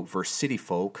country folk versus city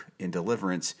folk in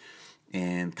Deliverance,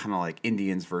 and kind of like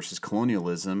Indians versus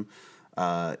colonialism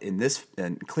in this,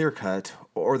 and Clear Cut,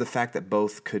 or the fact that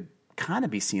both could kind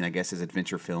of be seen, I guess, as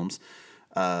adventure films.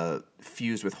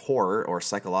 Fused with horror or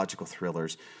psychological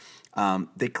thrillers,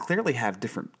 they clearly have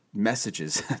different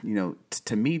messages.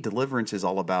 To me, Deliverance is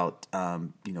all about,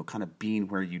 kind of being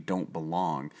where you don't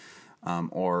belong,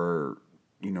 or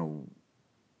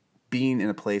being in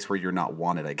a place where you're not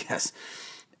wanted, I guess.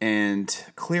 And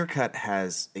Clear Cut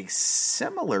has a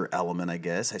similar element,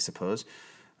 I suppose.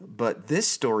 But this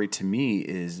story, to me,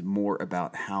 is more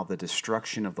about how the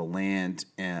destruction of the land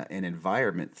and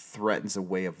environment threatens a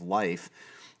way of life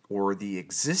or the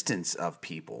existence of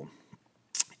people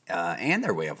and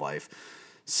their way of life.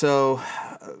 So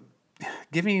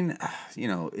giving,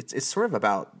 it's sort of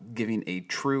about giving a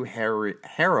true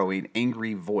harrowing,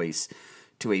 angry voice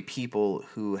to a people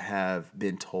who have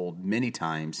been told many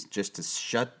times just to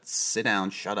sit down,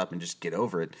 shut up, and just get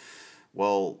over it.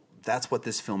 Well, that's what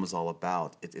this film is all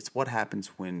about. It's what happens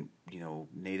when,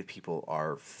 Native people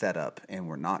are fed up and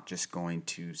we're not just going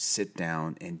to sit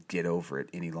down and get over it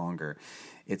any longer.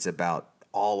 It's about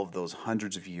all of those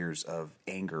hundreds of years of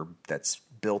anger that's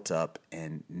built up,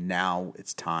 and now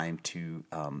it's time to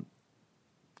kind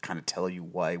of tell you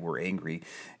why we're angry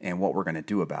and what we're going to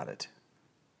do about it.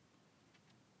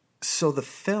 So the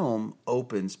film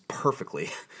opens perfectly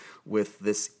with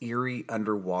this eerie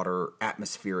underwater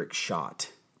atmospheric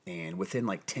shot. And within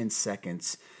 10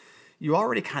 seconds, you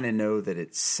already kind of know that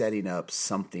it's setting up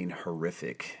something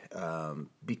horrific,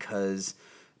 because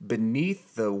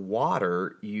beneath the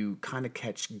water, you kind of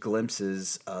catch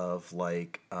glimpses of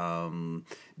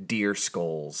deer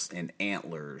skulls and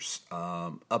antlers,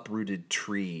 uprooted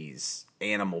trees,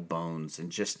 animal bones,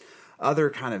 and just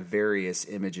other kind of various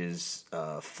images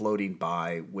floating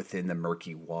by within the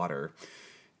murky water.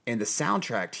 And the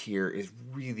soundtrack here is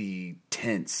really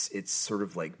tense. It's sort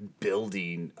of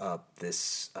building up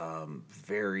this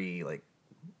very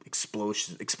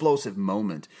explosive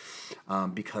moment,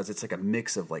 because it's a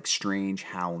mix of strange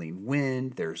howling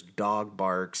wind. There's dog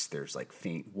barks. There's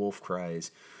faint wolf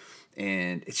cries.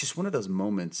 And it's just one of those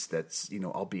moments that's,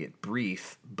 albeit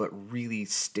brief, but really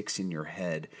sticks in your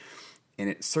head. And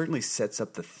it certainly sets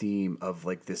up the theme of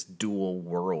this dual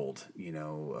world,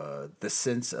 the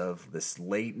sense of this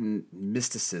latent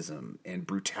mysticism and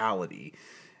brutality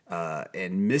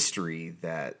and mystery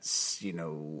that's,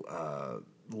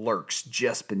 lurks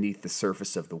just beneath the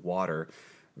surface of the water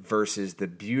versus the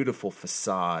beautiful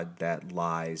facade that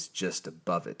lies just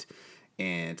above it.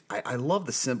 And I love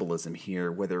the symbolism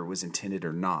here, whether it was intended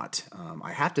or not.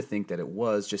 I have to think that it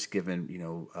was, just given,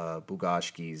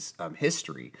 Bugashki's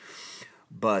history.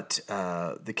 But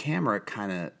the camera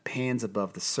kind of pans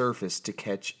above the surface to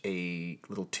catch a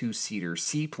little two-seater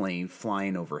seaplane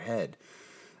flying overhead.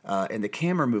 And the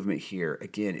camera movement here,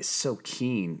 again, is so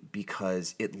keen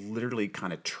because it literally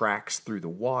kind of tracks through the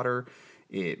water.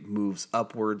 It moves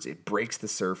upwards, it breaks the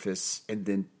surface, and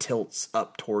then tilts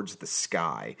up towards the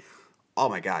sky. Oh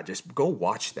my God, just go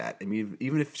watch that. I mean,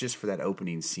 even if just for that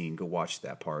opening scene, go watch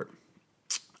that part.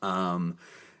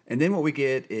 And then what we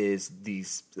get is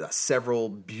these several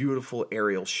beautiful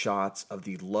aerial shots of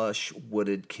the lush,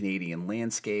 wooded Canadian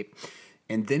landscape.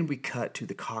 And then we cut to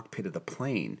the cockpit of the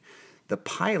plane. The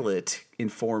pilot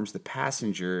informs the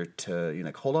passenger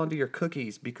to, hold on to your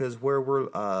cookies because we're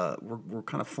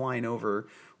kind of flying over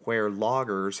where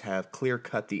loggers have clear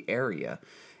cut the area.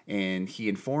 And he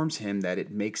informs him that it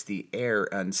makes the air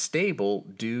unstable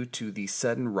due to the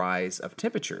sudden rise of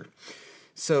temperature.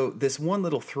 So this one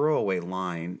little throwaway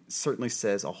line certainly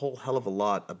says a whole hell of a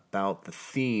lot about the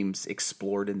themes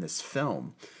explored in this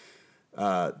film.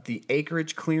 The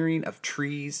acreage clearing of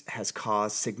trees has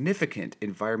caused significant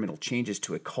environmental changes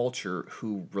to a culture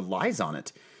who relies on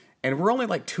it. And we're only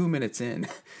like 2 minutes in.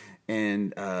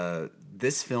 And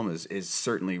this film is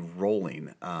certainly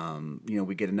rolling.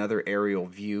 We get another aerial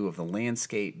view of the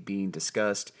landscape being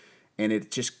discussed. And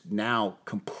it's just now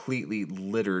completely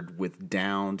littered with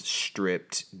downed,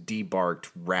 stripped, debarked,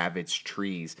 ravaged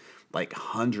trees, like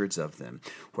hundreds of them.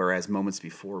 Whereas moments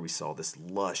before we saw this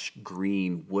lush,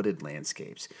 green, wooded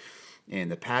landscapes. And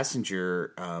the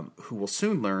passenger, who we'll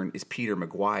soon learn is Peter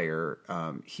Maguire,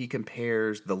 he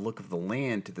compares the look of the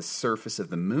land to the surface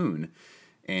of the moon.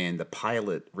 And the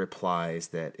pilot replies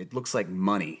that it looks like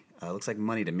money. Looks like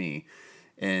money to me.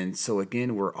 And so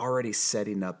again, we're already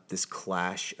setting up this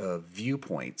clash of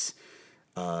viewpoints.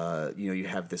 You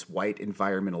have this white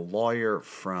environmental lawyer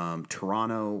from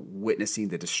Toronto witnessing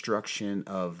the destruction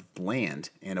of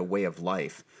land and a way of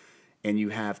life. And you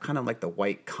have kind of like the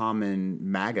white common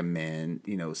MAGA men,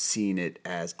 seeing it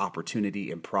as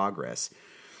opportunity and progress.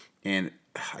 And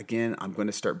again, I'm going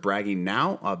to start bragging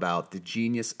now about the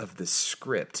genius of the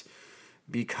script.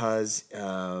 Because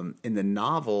in the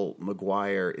novel,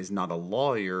 Maguire is not a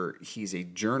lawyer, he's a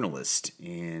journalist,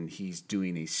 and he's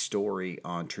doing a story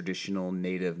on traditional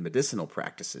native medicinal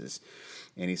practices,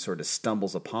 and he sort of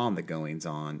stumbles upon the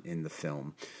goings-on in the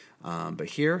film.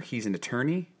 But here, he's an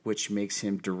attorney, which makes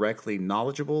him directly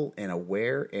knowledgeable and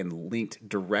aware and linked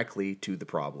directly to the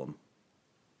problem.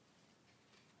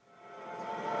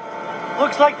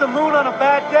 Looks like the moon on a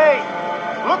bad day.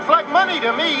 Looks like money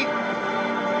to me.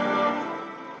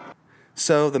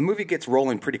 So the movie gets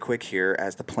rolling pretty quick here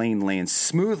as the plane lands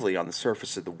smoothly on the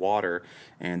surface of the water,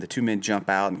 and the two men jump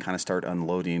out and kind of start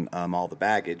unloading all the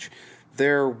baggage.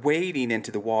 They're wading into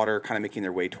the water, kind of making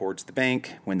their way towards the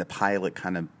bank, when the pilot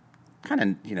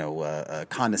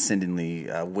condescendingly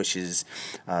wishes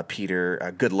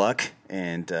Peter good luck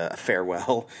and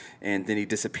farewell, and then he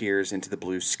disappears into the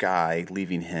blue sky,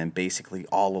 leaving him basically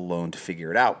all alone to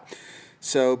figure it out.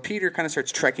 So Peter kind of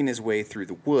starts trekking his way through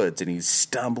the woods, and he's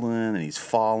stumbling, and he's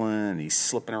falling, and he's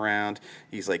slipping around.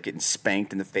 He's like getting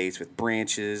spanked in the face with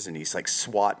branches, and he's like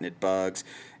swatting at bugs,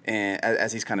 and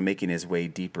as he's kind of making his way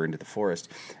deeper into the forest.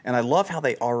 And I love how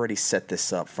they already set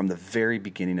this up from the very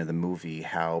beginning of the movie,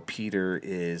 how Peter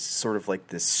is sort of like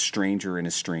this stranger in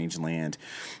a strange land.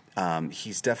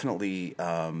 He's definitely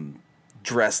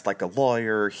dressed like a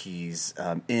lawyer. He's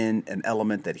in an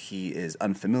element that he is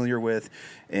unfamiliar with,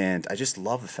 and I just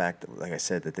love the fact that, like I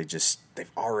said, that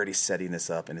they've already setting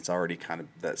this up, and it's already kind of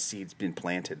that seed's been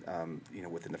planted,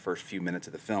 within the first few minutes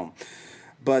of the film.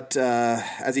 But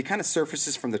as he kind of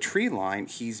surfaces from the tree line,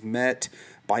 he's met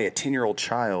by a 10-year-old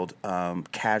child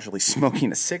casually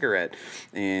smoking a cigarette,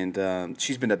 and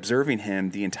she's been observing him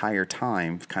the entire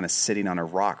time, kind of sitting on a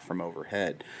rock from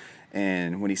overhead.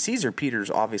 And when he sees her, Peter's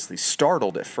obviously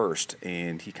startled at first,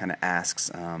 and he kind of asks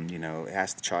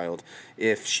the child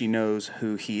if she knows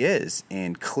who he is,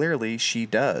 and clearly she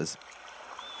does.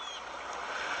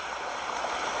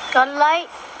 Got a light?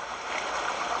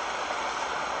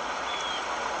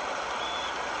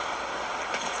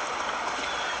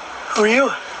 Who are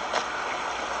you?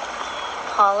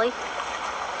 Polly.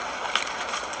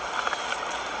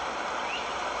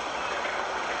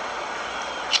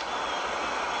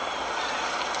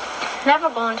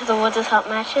 Never go into the woods without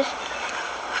matches.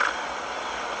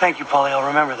 Thank you, Polly. I'll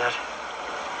remember that.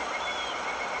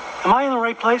 Am I in the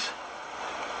right place?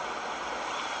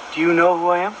 Do you know who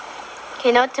I am?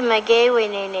 Kinota Magewe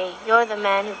Nene, you're the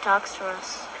man who talks to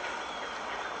us.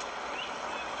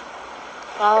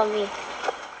 Follow me.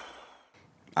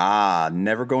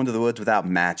 Never go into the woods without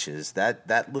matches.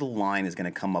 That little line is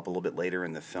going to come up a little bit later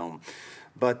in the film.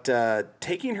 But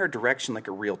taking her direction like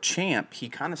a real champ, he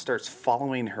kind of starts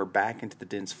following her back into the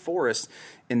dense forest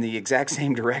in the exact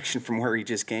same direction from where he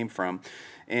just came from.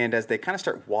 And as they kind of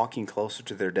start walking closer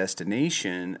to their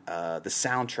destination, the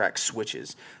soundtrack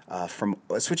switches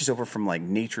over from like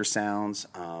nature sounds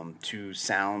to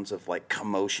sounds of like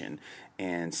commotion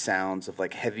and sounds of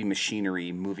like heavy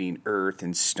machinery moving earth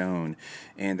and stone.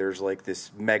 And there's like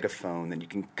this megaphone that you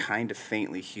can kind of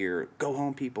faintly hear, "Go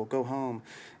home, people, go home."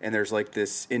 And there's like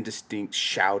this indistinct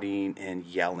shouting and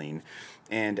yelling.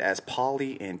 And as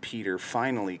Polly and Peter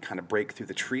finally kind of break through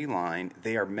the tree line,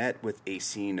 they are met with a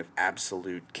scene of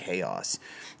absolute chaos.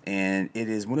 And it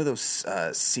is one of those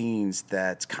scenes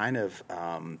that's kind of,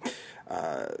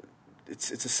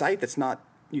 it's a sight that's not,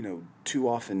 too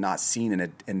often not seen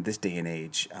in this day and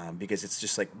age, because it's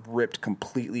just like ripped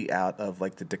completely out of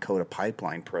like the Dakota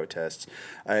pipeline protests.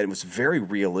 It was very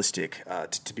realistic,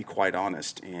 to be quite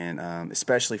honest, and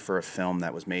especially for a film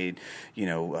that was made,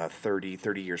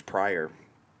 30 years prior.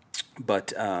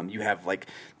 But you have like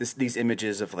these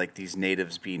images of like these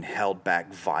natives being held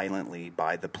back violently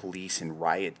by the police in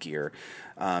riot gear,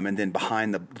 and then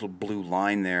behind the little blue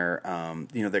line there,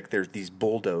 there's these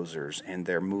bulldozers and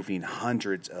they're moving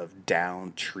hundreds of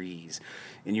downed trees,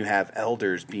 and you have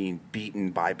elders being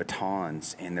beaten by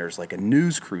batons, and there's like a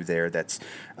news crew there that's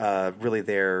really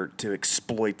there to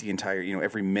exploit the entire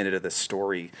every minute of the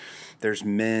story. There's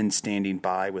men standing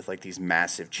by with like these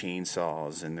massive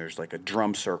chainsaws, and there's like a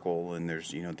drum circle, and there's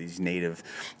these native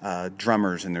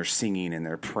drummers, and they're singing and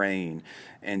they're praying.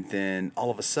 And then all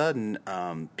of a sudden,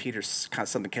 Peter's kind of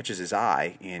something catches his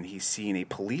eye, and he's seeing a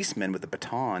policeman with a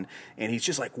baton, and he's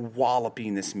just like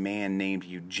walloping this man named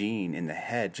Eugene in the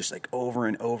head, just like over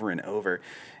and over and over.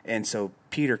 And so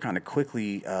Peter kind of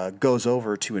quickly goes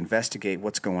over to investigate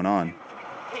what's going on.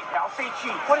 Hey, pal, say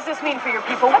chief. What does this mean for your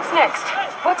people? What's next?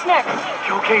 What's next?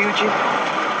 You okay, Eugene?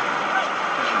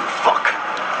 You fuck.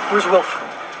 Where's Wilf?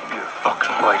 You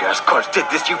fucking white-ass cars did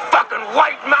this, you fucking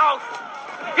white mouth!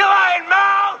 You lying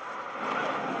mouth!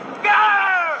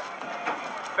 Go!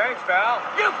 Thanks, pal.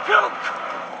 You puke!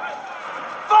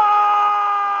 Fuck!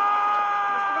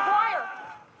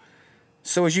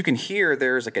 So as you can hear,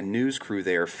 there's like a news crew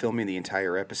there filming the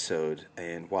entire episode,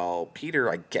 and while Peter,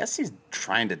 I guess he's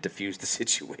trying to defuse the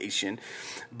situation,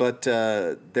 but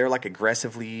they're like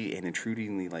aggressively and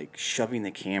intrudingly like shoving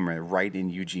the camera right in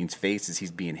Eugene's face as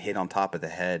he's being hit on top of the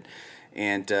head.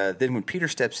 And then when Peter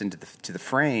steps into the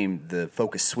frame, the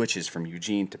focus switches from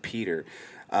Eugene to Peter.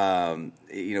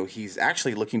 He's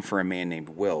actually looking for a man named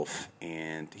Wilf,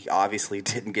 and he obviously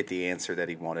didn't get the answer that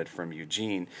he wanted from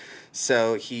Eugene.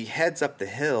 So he heads up the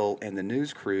hill, and the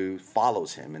news crew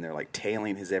follows him, and they're like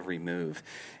tailing his every move.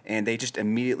 And they just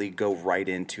immediately go right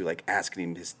into like asking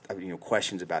him his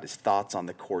questions about his thoughts on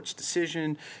the court's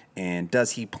decision, and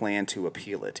does he plan to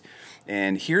appeal it.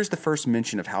 And here's the first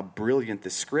mention of how brilliant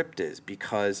this script is,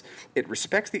 because it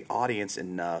respects the audience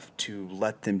enough to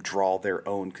let them draw their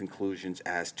own conclusions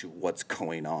as to what's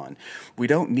going on. We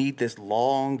don't need this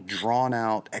long,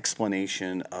 drawn-out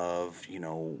explanation of,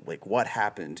 like what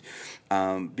happened,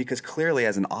 because clearly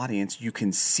as an audience, you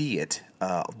can see it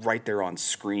right there on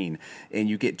screen, and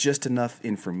you get just enough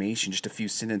information, just a few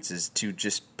sentences to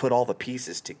just put all the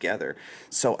pieces together.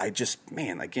 So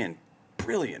again,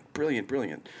 brilliant.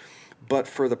 But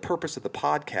for the purpose of the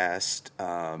podcast,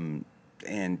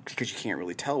 and because you can't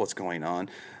really tell what's going on,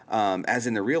 as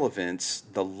in the real events,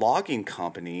 the logging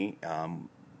company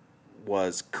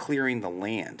was clearing the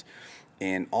land,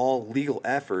 and all legal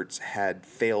efforts had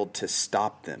failed to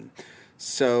stop them.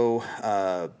 So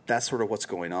that's sort of what's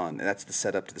going on. And that's the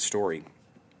setup to the story.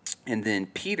 And then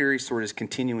Peter sort of is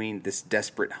continuing this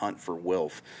desperate hunt for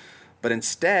Wilf. But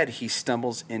instead, he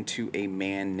stumbles into a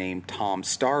man named Tom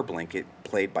Starblanket,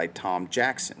 played by Tom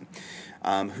Jackson,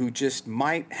 who just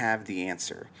might have the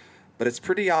answer. But it's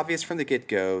pretty obvious from the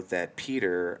get-go that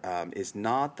Peter is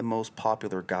not the most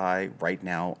popular guy right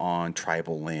now on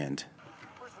tribal land.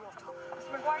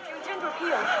 Why do you intend to appeal?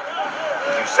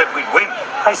 You said we'd win.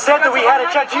 I said that we had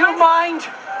a chance. Do you mind?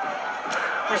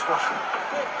 Where's Wilf?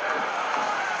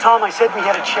 Tom, I said we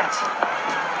had a chance.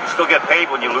 You still get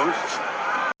paid when you lose?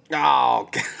 Oh,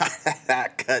 God,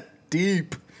 that cut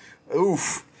deep.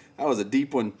 Oof, that was a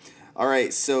deep one. All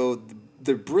right, so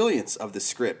the brilliance of the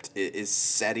script is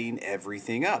setting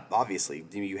everything up. Obviously,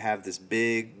 you have this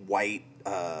big white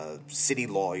city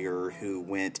lawyer who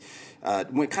went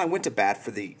to bat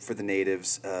for the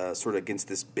natives, sort of against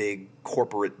this big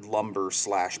corporate lumber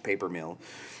 / paper mill,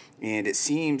 and it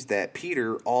seems that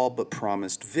Peter all but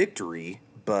promised victory,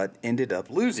 but ended up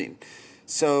losing.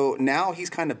 So now he's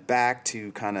kind of back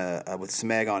to kind of with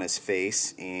smeg on his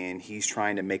face, and he's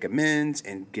trying to make amends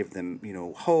and give them,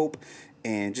 hope,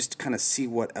 and just kind of see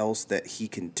what else that he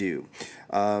can do.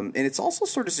 And it's also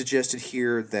sort of suggested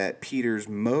here that Peter's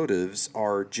motives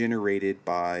are generated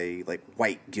by like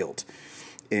white guilt,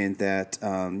 and that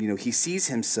he sees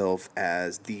himself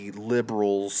as the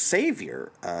liberal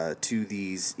savior to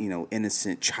these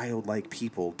innocent childlike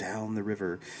people down the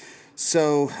river.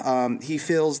 So he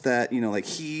feels that, like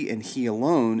he and he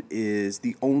alone is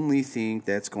the only thing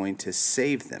that's going to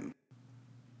save them.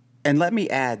 And let me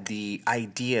add the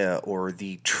idea or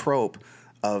the trope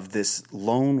of this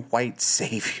lone white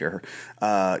savior,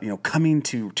 coming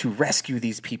to rescue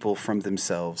these people from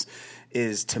themselves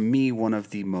is, to me, one of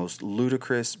the most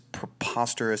ludicrous,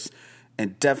 preposterous,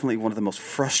 and definitely one of the most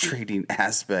frustrating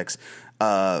aspects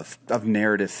of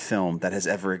narrative film that has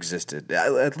ever existed,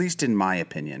 at least in my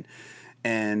opinion.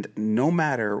 And no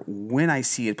matter when I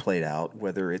see it played out,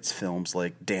 whether it's films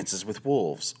like Dances with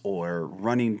Wolves or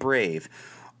Running Brave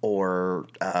or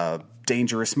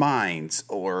Dangerous Minds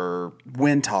or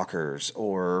Wind Talkers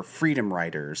or Freedom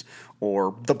Riders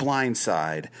or The Blind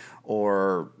Side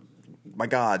or, my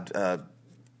God,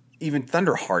 even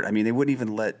Thunderheart. I mean, they wouldn't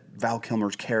even let Val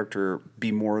Kilmer's character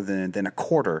be more than a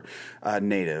quarter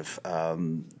native.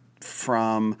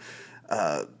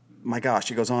 My gosh,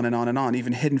 it goes on and on and on.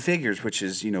 Even Hidden Figures, which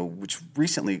is, which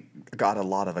recently got a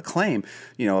lot of acclaim,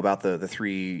 about the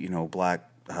three, black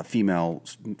female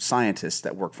scientists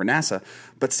that work for NASA.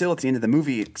 But still, at the end of the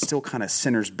movie, it still kind of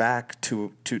centers back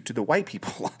to the white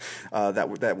people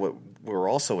that were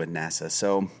also in NASA.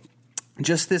 So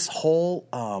just this whole,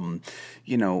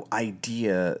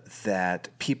 idea that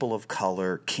people of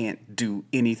color can't do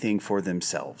anything for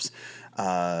themselves.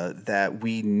 That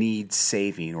we need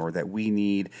saving, or that we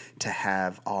need to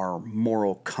have our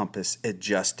moral compass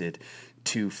adjusted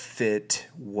to fit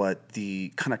what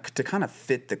the kind of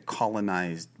fit the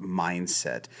colonized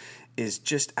mindset is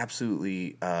just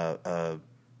absolutely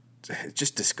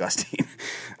just disgusting,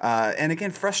 and again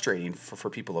frustrating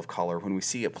for people of color when we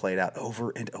see it played out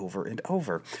over and over and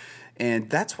over. And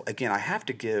that's, again, I have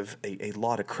to give a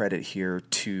lot of credit here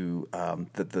to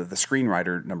the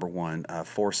screenwriter, number one,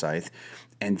 Forsyth,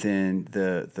 and then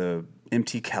the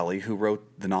M.T. Kelly, who wrote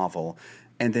the novel,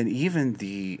 and then even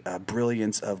the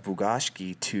brilliance of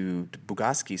Bukowski,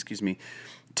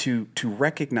 to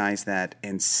recognize that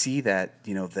and see that,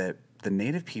 that the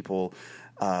Native people,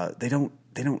 they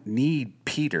don't need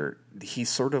Peter. He's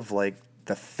sort of like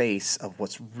the face of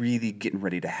what's really getting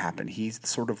ready to happen. He's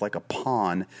sort of like a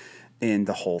pawn in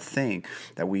the whole thing,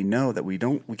 that we know that we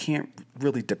can't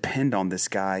really depend on this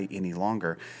guy any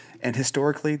longer. And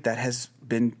historically, that has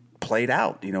been played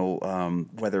out,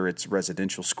 whether it's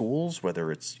residential schools,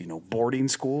 whether it's, boarding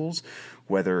schools,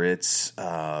 whether it's,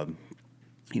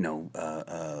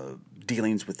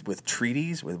 dealings with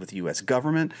treaties with the U.S.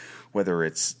 government, whether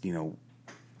it's,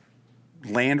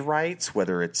 land rights,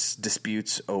 whether it's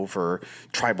disputes over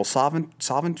tribal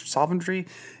sovereignty.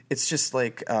 It's just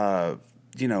like,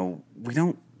 we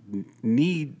don't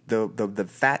need the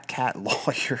fat cat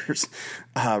lawyers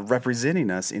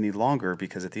representing us any longer,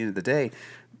 because at the end of the day,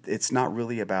 it's not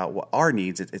really about what our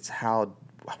needs. It's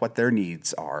what their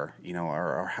needs are,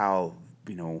 or how,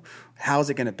 how is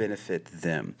it going to benefit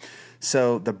them?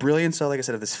 So the brilliance, like I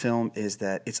said, of this film is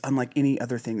that it's unlike any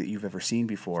other thing that you've ever seen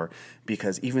before,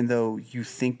 because even though you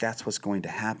think that's what's going to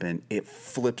happen, it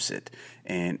flips it.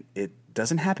 And it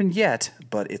doesn't happen yet,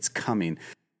 but it's coming.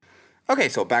 Okay,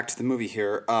 so back to the movie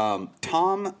here.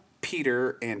 Tom,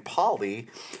 Peter, and Polly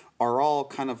are all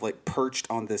kind of like perched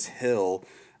on this hill,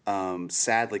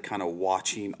 sadly kind of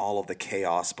watching all of the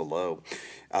chaos below.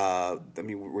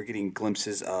 We're getting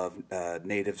glimpses of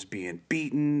natives being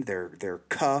beaten. They're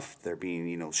cuffed. They're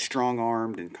being,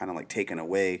 strong-armed and kind of like taken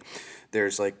away.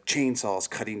 There's like chainsaws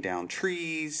cutting down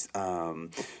trees.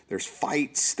 There's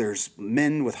fights. There's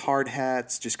men with hard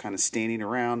hats just kind of standing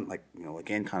around, like,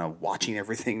 again, kind of watching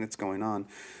everything that's going on.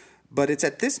 But it's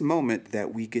at this moment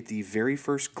that we get the very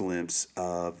first glimpse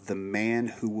of the man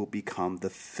who will become the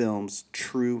film's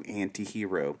true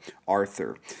anti-hero,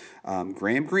 Arthur.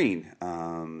 Graham Greene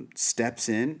steps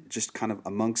in just kind of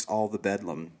amongst all the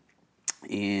bedlam.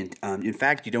 And in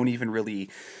fact, you don't even really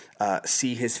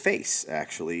see his face,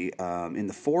 actually. In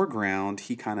the foreground,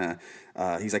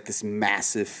 he's like this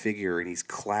massive figure, and he's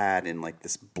clad in like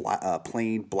this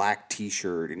plain black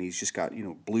T-shirt, and he's just got,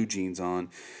 blue jeans on.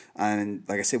 And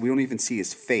like I said, we don't even see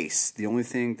his face. The only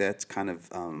thing that's kind of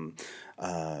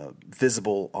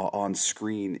visible on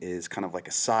screen is kind of like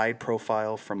a side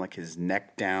profile from like his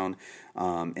neck down,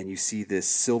 and you see this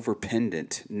silver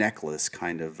pendant necklace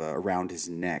kind of around his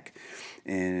neck.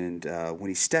 And when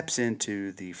he steps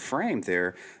into the frame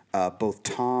there, both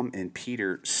Tom and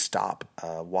Peter stop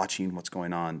watching what's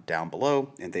going on down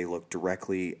below, and they look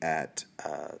directly at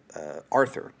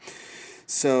Arthur.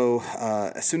 So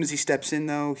as soon as he steps in,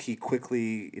 though, he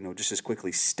quickly, just as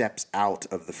quickly steps out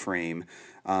of the frame,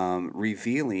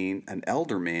 revealing an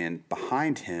elder man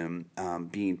behind him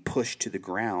being pushed to the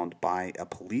ground by a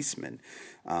policeman.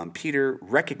 Peter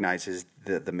recognizes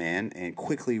the man and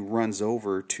quickly runs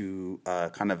over to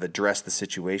kind of address the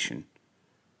situation.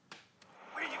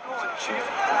 Where are you going, Chief?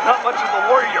 Not much of a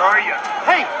warrior, are you?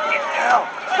 Hey! Get down!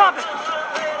 Stop it!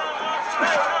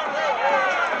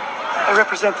 I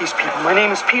represent these people. My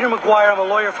name is Peter McGuire. I'm a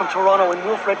lawyer from Toronto, and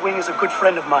Wilf Red Wing is a good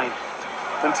friend of mine.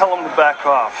 Then tell them to back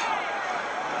off.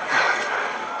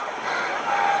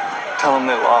 Tell them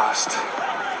they lost.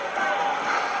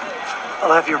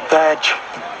 I'll have your badge.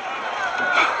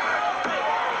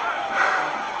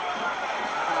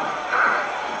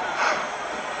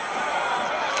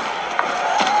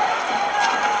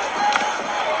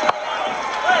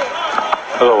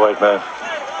 Hello, white man.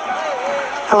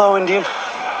 Hello, Indian.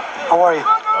 How are you?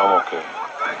 I'm okay.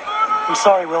 I'm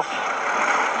sorry, Wilf.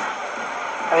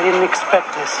 I didn't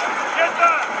expect this.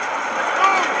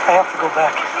 I have to go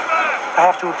back. I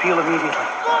have to appeal immediately.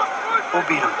 We'll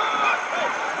beat him.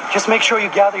 Just make sure you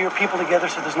gather your people together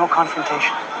so there's no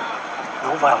confrontation.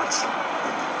 No violence.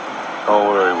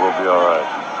 Don't worry, we'll be all right.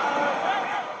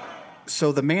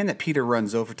 So the man that Peter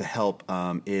runs over to help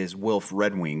is Wilf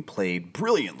Redwing, played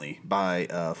brilliantly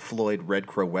by Floyd Red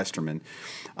Crow Westerman.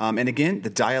 And again, the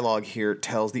dialogue here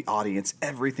tells the audience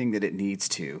everything that it needs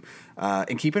to.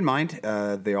 And keep in mind,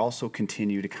 they also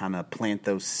continue to kind of plant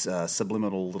those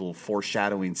subliminal little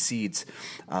foreshadowing seeds,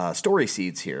 story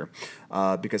seeds here.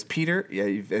 Because Peter,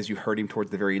 as you heard him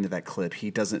towards the very end of that clip,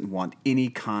 he doesn't want any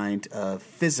kind of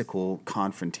physical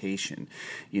confrontation.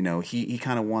 He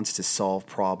kind of wants to solve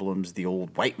problems the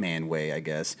old white man way, I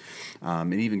guess.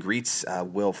 And even greets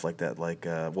Wilf like that.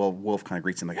 Wilf kind of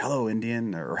greets him like, "Hello,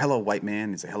 Indian," or "Hello, white man."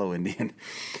 He's like, "Hello, Indian."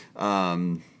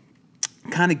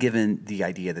 Kind of given the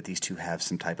idea that these two have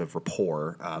some type of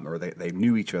rapport, or they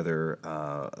knew each other,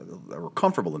 were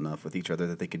comfortable enough with each other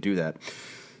that they could do that.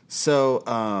 So,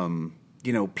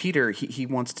 Peter, he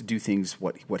wants to do things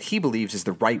what he believes is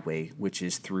the right way, which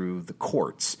is through the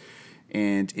courts.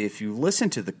 And if you listen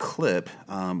to the clip,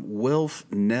 Wilf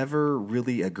never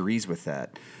really agrees with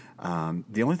that.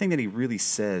 The only thing that he really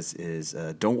says is,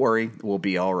 "Don't worry, we'll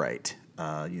be all right."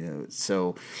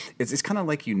 So it's kind of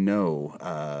like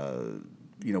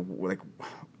like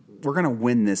we're gonna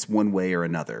win this one way or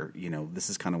another. This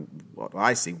is kind of what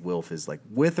I see. Wilf is like,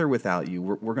 with or without you,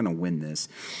 we're gonna win this.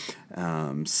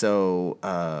 So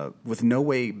with no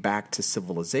way back to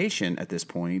civilization at this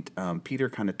point, Peter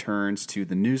kind of turns to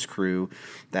the news crew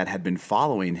that had been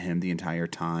following him the entire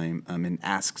time and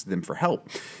asks them for help.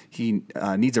 He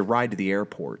needs a ride to the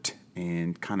airport.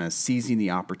 And kind of seizing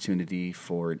the opportunity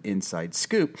for an inside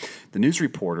scoop, the news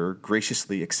reporter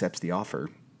graciously accepts the offer.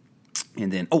 And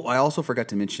then, I also forgot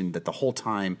to mention that the whole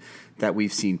time that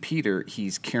we've seen Peter,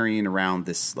 he's carrying around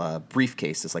this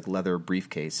briefcase, this like leather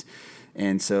briefcase.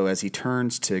 And so as he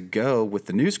turns to go with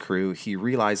the news crew, he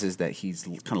realizes that he's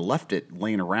kind of left it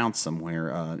laying around somewhere,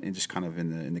 and just kind of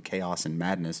in the chaos and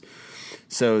madness.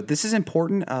 So this is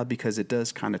important because it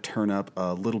does kind of turn up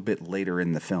a little bit later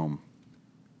in the film.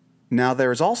 Now,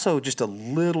 there's also just a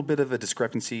little bit of a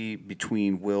discrepancy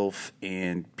between Wilf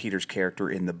and Peter's character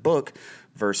in the book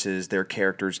versus their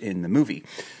characters in the movie.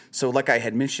 So like I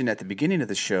had mentioned at the beginning of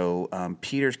the show,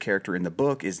 Peter's character in the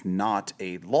book is not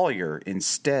a lawyer.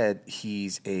 Instead,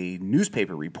 he's a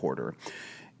newspaper reporter.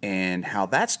 And how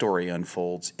that story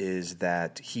unfolds is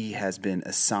that he has been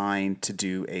assigned to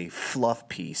do a fluff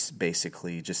piece,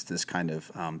 basically, just this kind of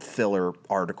filler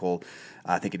article.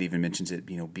 I think it even mentions it,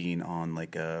 being on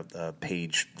like a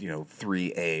page,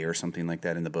 3A or something like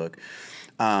that in the book,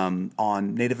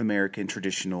 on Native American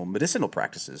traditional medicinal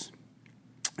practices.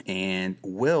 And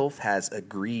Wilf has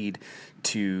agreed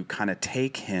to kind of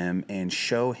take him and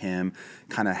show him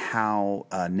kind of how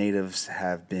natives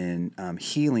have been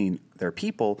healing their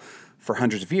people for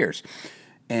hundreds of years.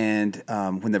 And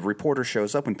when the reporter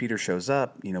shows up, when Peter shows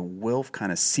up, Wilf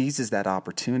kind of seizes that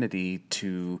opportunity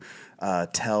to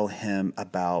tell him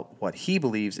about what he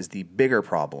believes is the bigger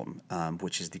problem,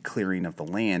 which is the clearing of the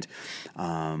land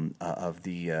of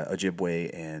the Ojibwe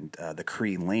and the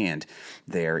Cree land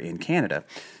there in Canada.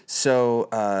 So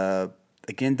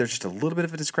again, there's just a little bit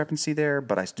of a discrepancy there,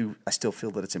 but I still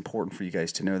feel that it's important for you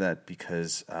guys to know that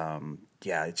because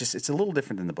it's a little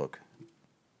different than the book.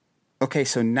 Okay,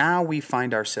 so now we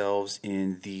find ourselves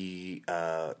in the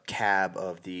cab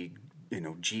of the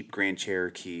Jeep Grand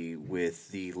Cherokee with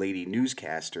the lady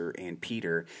newscaster and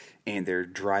Peter, and they're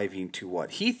driving to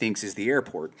what he thinks is the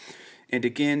airport. And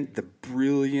again, the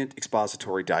brilliant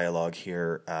expository dialogue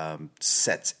here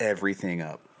sets everything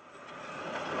up.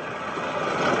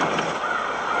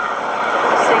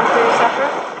 Sing for your supper?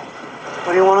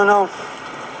 What do you want to know?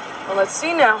 Well, let's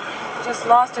see now. Just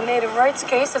lost a native rights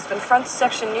case that's been front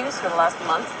section news for the last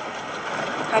month.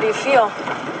 How do you feel?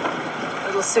 A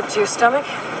little sick to your stomach?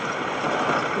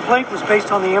 The complaint was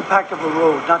based on the impact of the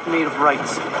road, not native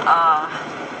rights. The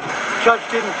judge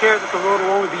didn't care that the road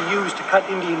will only be used to cut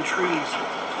Indian trees.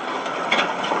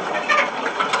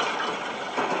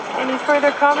 Any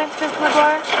further comments, Mr.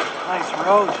 McGuire? Nice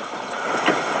road.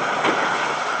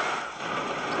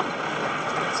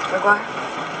 Mr. McGuire?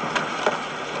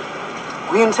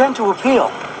 We intend to appeal.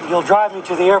 You'll drive me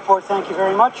to the airport, thank you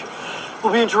very much.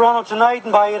 We'll be in Toronto tonight,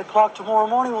 and by 8 o'clock tomorrow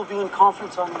morning, we'll be in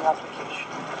conference on the application.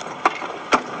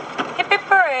 Hip hip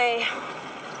hooray!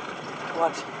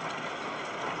 What?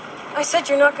 I said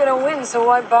you're not going to win, so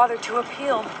why bother to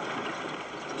appeal?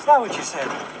 Is that what you said?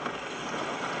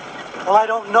 Well, I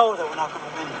don't know that we're not going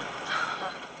to win.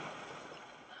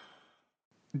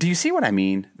 Do you see what I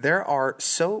mean? There are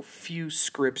so few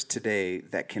scripts today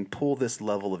that can pull this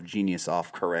level of genius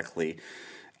off correctly.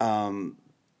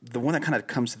 The one that kind of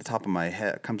comes off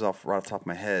right off the top of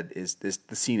my head is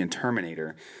the scene in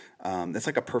Terminator. That's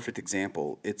like a perfect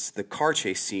example. It's the car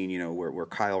chase scene, where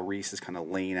Kyle Reese is kind of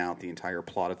laying out the entire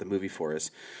plot of the movie for us.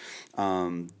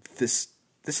 This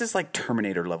is like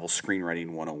Terminator level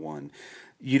screenwriting 101.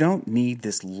 You don't need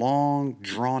this long,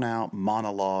 drawn-out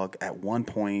monologue at one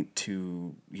point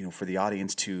to, for the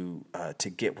audience to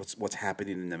get what's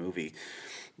happening in the movie.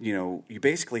 You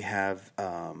basically have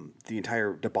the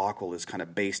entire debacle is kind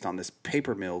of based on this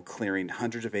paper mill clearing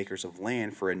hundreds of acres of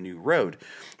land for a new road,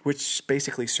 which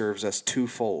basically serves us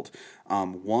twofold.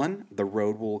 One, the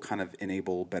road will kind of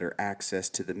enable better access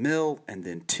to the mill, and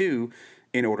then two,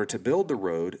 in order to build the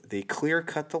road, they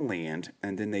clear-cut the land,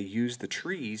 and then they use the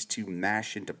trees to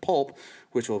mash into pulp,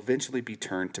 which will eventually be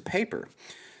turned to paper.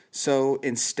 So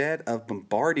instead of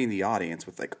bombarding the audience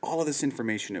with all of this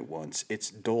information at once, it's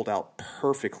doled out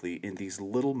perfectly in these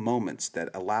little moments that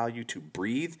allow you to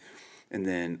breathe, and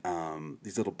then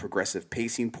these little progressive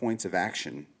pacing points of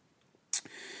action.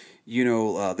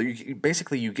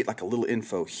 Basically you get a little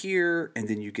info here, and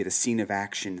then you get a scene of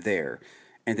action there.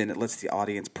 And then it lets the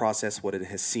audience process what it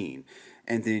has seen.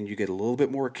 And then you get a little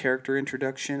bit more character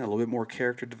introduction, a little bit more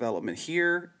character development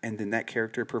here, and then that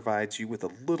character provides you with a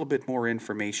little bit more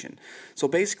information. So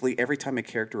basically, every time a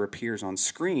character appears on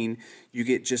screen, you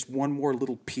get just one more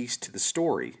little piece to the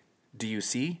story. Do you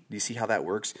see? Do you see how that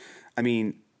works? I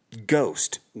mean,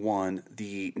 Ghost won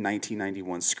the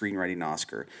 1991 screenwriting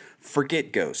Oscar.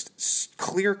 Forget Ghost.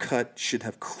 Clear Cut should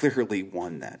have clearly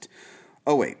won that.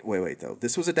 Oh, wait, though.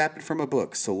 This was adapted from a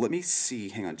book, so let me see.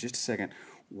 Hang on just a second.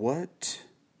 Let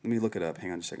me look it up.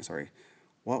 Hang on just a second, sorry.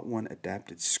 What won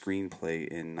adapted screenplay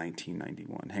in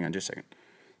 1991? Hang on just a second.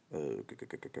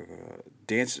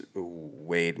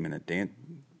 Wait a minute.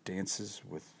 Dances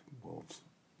with Wolves.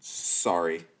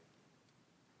 Sorry.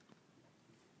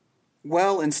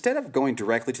 Well, instead of going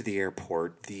directly to the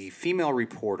airport, the female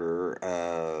reporter,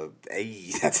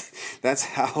 that's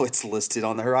how it's listed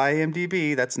on her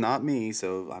IMDb. That's not me,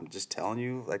 so I'm just telling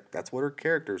you, that's what her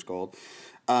character's called.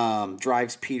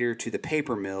 Drives Peter to the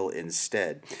paper mill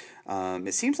instead.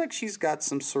 It seems like she's got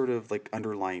some sort of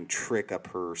underlying trick up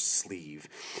her sleeve.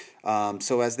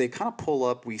 So as they kind of pull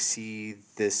up, we see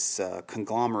this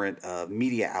conglomerate of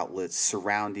media outlets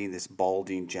surrounding this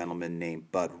balding gentleman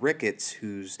named Bud Ricketts,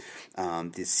 who's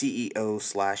the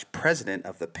CEO/president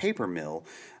of the paper mill.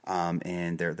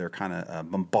 And they're kind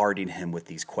of bombarding him with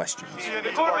these questions.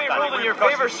 The court may rule in your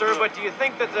favor, sir, but do you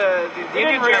think that the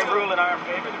Indians may rule in our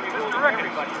favor? Mr.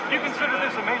 Ricketts, do you consider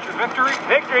this a major victory?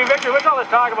 Victory? What's all this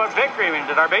talk about victory? I mean,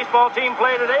 did our baseball team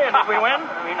play today and did we win?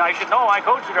 I mean, I should know. I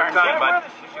coached the darn team, but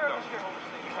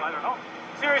I don't know.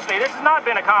 Seriously, this has not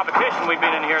been a competition we've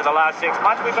been in here the last 6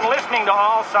 months. We've been listening to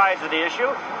all sides of the issue,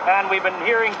 and we've been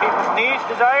hearing people's needs,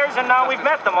 desires, and now we've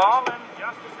met them all, and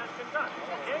justice has been done.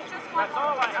 Okay? That's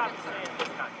all I have to say in this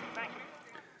country. Thank you.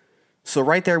 So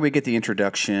right there, we get the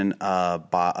introduction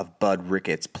of Bud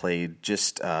Ricketts, played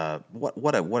just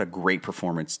what a great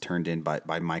performance turned in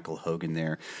by Michael Hogan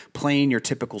there, playing your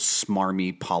typical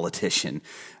smarmy politician,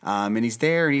 and he's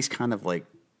there and he's kind of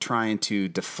trying to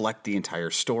deflect the entire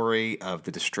story of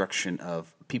the destruction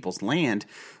of people's land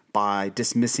by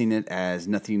dismissing it as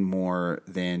nothing more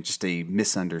than just a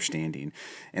misunderstanding.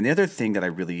 And the other thing that I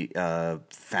really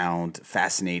found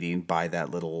fascinating by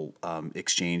that little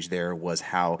exchange there was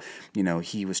how,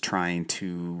 he was trying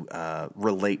to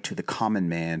relate to the common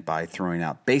man by throwing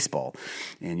out baseball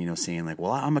and, saying like,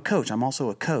 well, I'm a coach. I'm also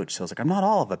a coach. So I was like, I'm not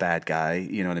all of a bad guy.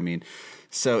 You know what I mean?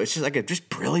 So it's just like just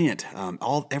brilliant.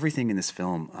 Everything in this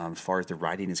film, as far as the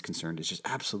writing is concerned, is just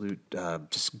absolute,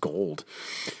 just gold.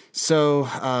 So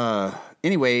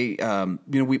anyway,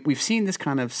 we've seen this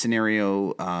kind of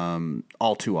scenario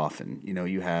all too often.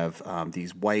 You have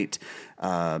these white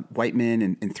men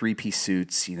in 3-piece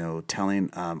suits, telling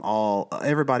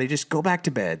everybody just go back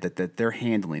to bed, that they're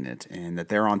handling it and that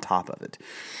they're on top of it.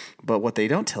 But what they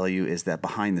don't tell you is that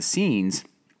behind the scenes,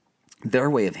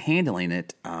 their way of handling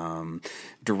it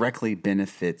directly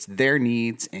benefits their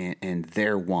needs and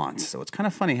their wants. So it's kind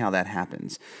of funny how that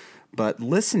happens. But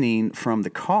listening from the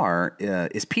car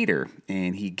is Peter,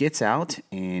 and he gets out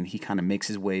and he kind of makes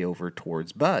his way over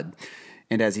towards Bud.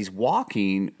 And as he's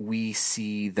walking, we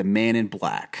see the man in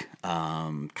black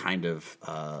appear.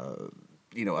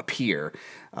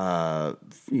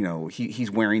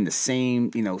 He's wearing the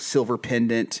same, silver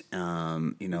pendant,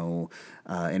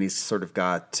 and he's sort of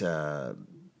got,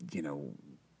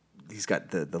 he's got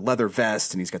the leather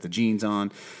vest and he's got the jeans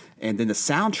on. And then the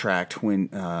soundtrack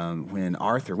when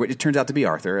Arthur, it turns out to be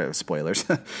Arthur, spoilers.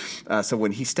 So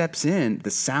when he steps in, the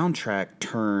soundtrack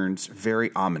turns very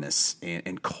ominous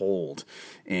and cold.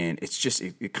 And it's just,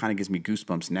 it kind of gives me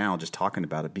goosebumps now just talking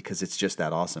about it because it's just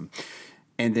that awesome.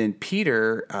 And then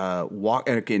Peter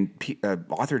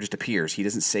Arthur just appears. He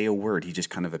doesn't say a word. He just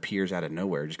kind of appears out of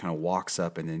nowhere. Just kind of walks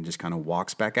up and then just kind of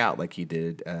walks back out like he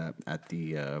did at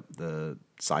the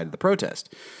side of the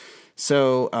protest.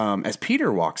 So as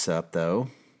Peter walks up, though,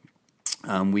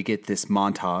 we get this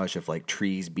montage of like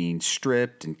trees being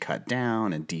stripped and cut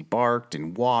down and debarked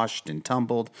and washed and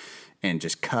tumbled and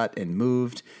just cut and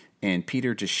moved. And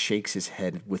Peter just shakes his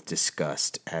head with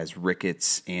disgust as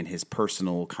Ricketts and his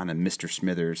personal kind of Mr.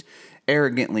 Smithers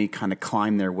arrogantly kind of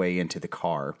climb their way into the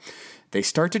car. They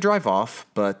start to drive off,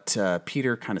 but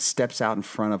Peter kind of steps out in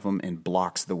front of them and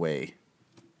blocks the way.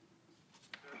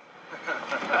 What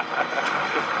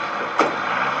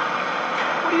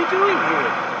are you doing here?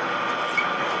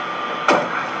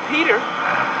 Peter,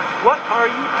 what are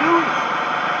you doing?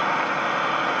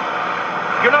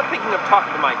 You're not thinking of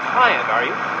talking to my client, are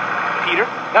you? Peter,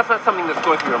 that's not something that's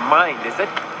going through your mind, is it?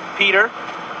 Peter?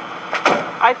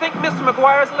 I think Mr.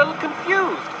 McGuire's a little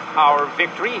confused. Our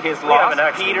victory, his loss, haven't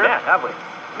actually Peter. met, have we?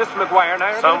 Mr. McGuire and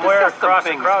I are Somewhere going to discuss across some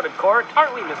a things. crowded court?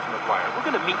 Aren't we, Mr. McGuire? We're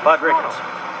going to meet Bud in Toronto.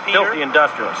 Ricketts, Peter, filthy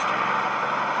industrialist.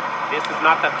 this is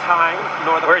not the time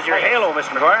nor the Where's your place. halo,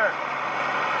 Mr. McGuire?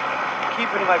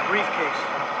 Keep it in my briefcase,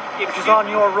 which is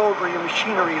on your road where your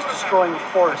machinery is destroying the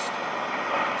forest.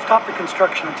 Stop the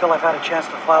construction until I've had a chance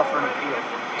to file for an appeal.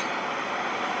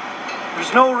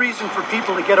 There's no reason for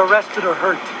people to get arrested or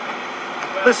hurt.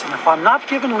 Listen, if I'm not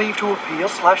given leave to appeal,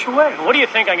 slash away. What do you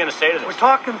think I'm going to say to this? We're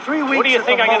talking 3 weeks. What do you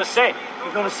think I'm going to say?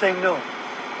 You're going to say no.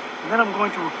 And then I'm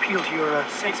going to appeal to your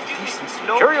sense of decency.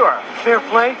 Sure you are. Fair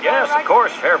play? Yes, of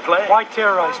course, fair play. Why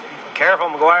terrorize people? Careful,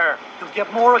 McGuire. You'll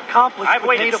get more accomplished I've with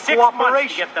waited native 6 months to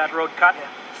cooperation. get that road cut.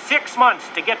 6 months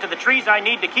to get to the trees I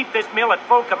need to keep this mill at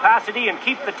full capacity and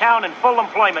keep the town in full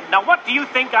employment. Now, what do you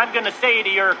think I'm going to say to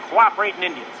your cooperating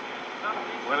Indians?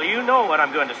 Well, you know what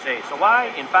I'm going to say. So why,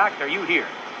 in fact, are you here?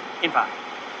 In fact,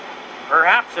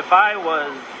 perhaps if I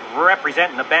was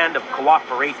representing a band of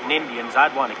cooperating Indians,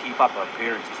 I'd want to keep up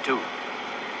appearances, too.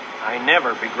 I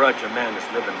never begrudge a man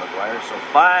that's living, McGuire, so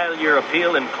file your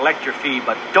appeal and collect your fee,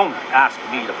 but don't ask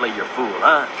me to play your fool,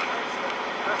 huh?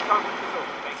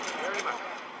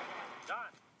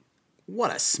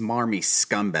 What a smarmy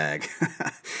scumbag.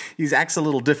 He acts a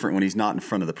little different when he's not in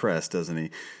front of the press, doesn't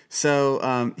he?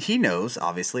 So he knows,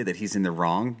 obviously, that he's in the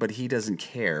wrong, but he doesn't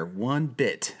care one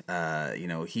bit.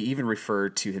 He even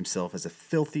referred to himself as a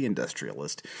filthy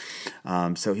industrialist.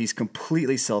 So he's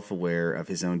completely self-aware of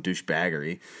his own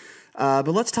douchebaggery. But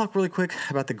let's talk really quick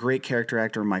about the great character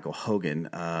actor Michael Hogan.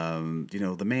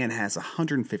 The man has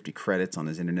 150 credits on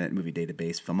his Internet Movie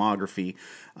Database filmography,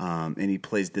 and he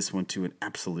plays this one to an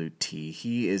absolute T.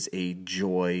 He is a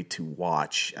joy to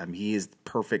watch. He is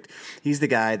perfect. He's the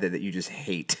guy that you just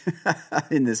hate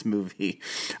in this movie.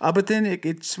 But then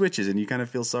it switches, and you kind of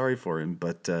feel sorry for him.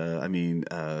 But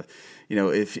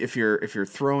if you're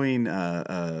throwing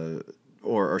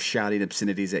or shouting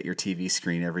obscenities at your TV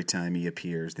screen every time he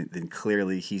appears, then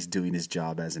clearly he's doing his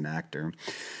job as an actor.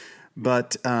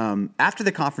 But after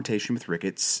the confrontation with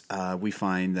Ricketts, we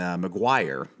find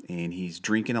McGuire, and he's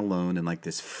drinking alone in like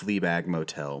this Fleabag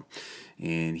motel.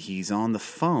 And he's on the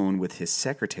phone with his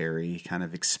secretary, kind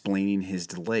of explaining his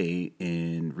delay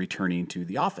in returning to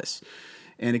the office.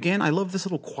 And again, I love this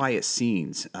little quiet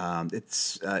scenes.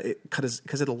 Because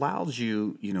it allows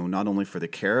you, not only for the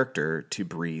character to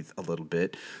breathe a little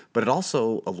bit, but it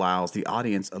also allows the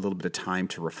audience a little bit of time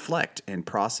to reflect and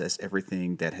process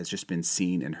everything that has just been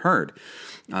seen and heard.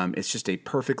 It's just a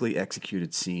perfectly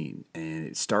executed scene, and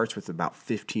it starts with about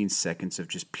 15 seconds of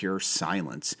just pure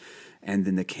silence, and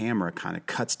then the camera kind of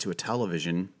cuts to a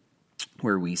television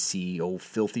where we see old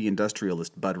filthy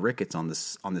industrialist Bud Ricketts on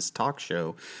this talk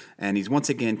show, and he's once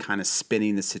again kind of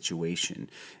spinning the situation.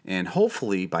 And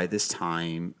hopefully by this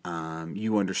time,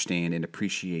 you understand and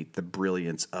appreciate the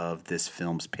brilliance of this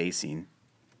film's pacing.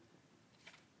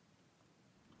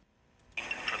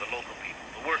 For the local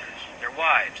people, the workers, their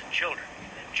wives and children,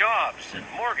 jobs and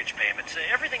mortgage payments,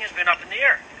 everything has been up in the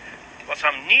air. Well,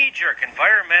 some knee-jerk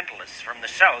environmentalists from the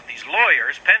South, these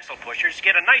lawyers, pencil pushers,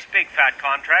 get a nice big fat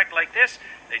contract like this.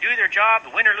 They do their job, the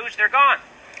win or lose, they're gone.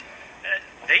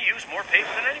 They use more paper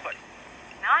than anybody.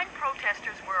 9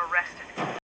 protesters were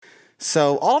arrested.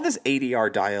 So all of this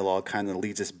ADR dialogue kind of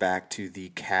leads us back to the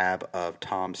cab of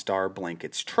Tom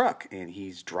Starblanket's truck, and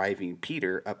he's driving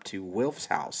Peter up to Wilf's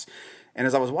house. And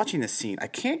as I was watching this scene, I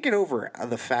can't get over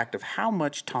the fact of how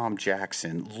much Tom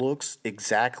Jackson looks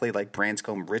exactly like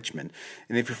Branscombe Richmond.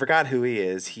 And if you forgot who he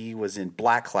is, he was in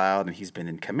Black Cloud, and he's been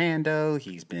in Commando,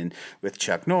 he's been with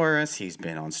Chuck Norris, he's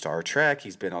been on Star Trek,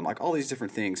 he's been on like all these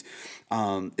different things.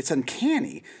 It's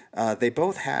uncanny. They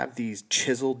both have these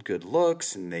chiseled good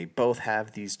looks, and they both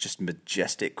have these just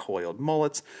majestic coiled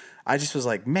mullets. I just was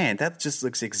like, man, that just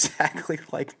looks exactly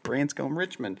like Branscombe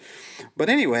Richmond. But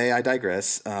anyway, I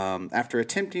digress. After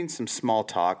attempting some small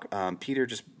talk, Peter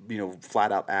just,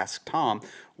 flat out asked Tom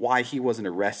why he wasn't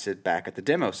arrested back at the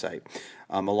demo site,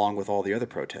 along with all the other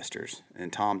protesters.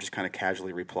 And Tom just kind of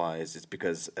casually replies, it's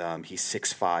because he's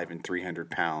 6'5" and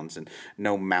 300 pounds, and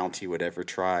no Mountie would ever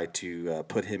try to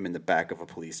put him in the back of a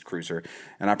police cruiser.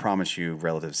 And I promise you,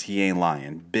 relatives, he ain't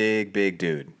lying. Big, big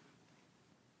dude.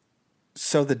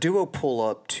 So the duo pull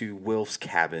up to Wilf's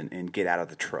cabin and get out of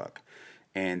the truck.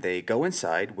 And they go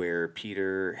inside where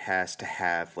Peter has to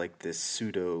have like this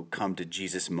pseudo come to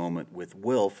Jesus moment with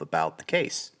Wilf about the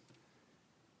case.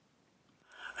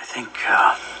 I think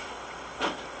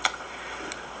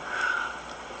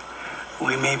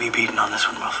we may be beaten on this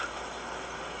one, Wilf.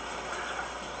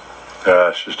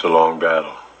 Yeah, it's just a long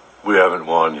battle. We haven't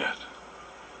won yet.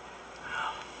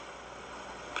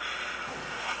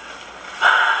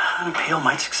 An appeal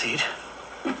might succeed.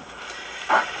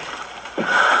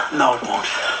 No, it won't.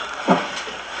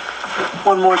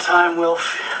 One more time,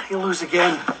 Wilf. You'll lose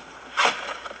again.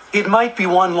 It might be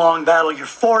one long battle. Your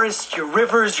forests, your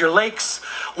rivers, your lakes.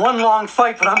 One long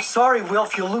fight, but I'm sorry,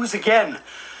 Wilf, you'll lose again.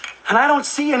 And I don't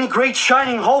see any great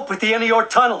shining hope at the end of your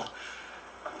tunnel.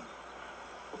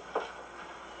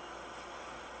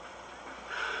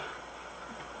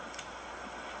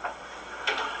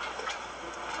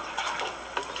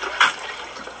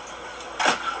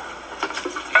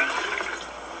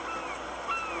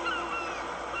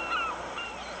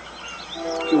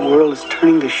 The world is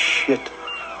turning to shit.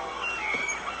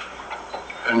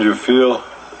 And you feel?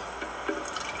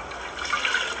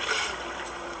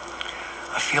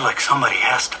 I feel like somebody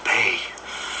has to pay.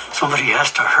 Somebody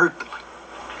has to hurt.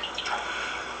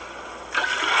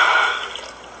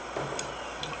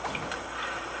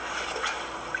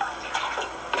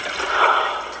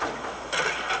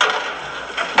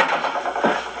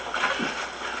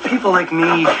 People like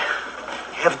me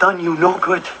have done you no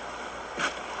good.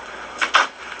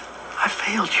 I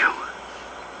failed you.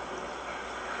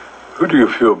 Who do you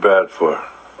feel bad for?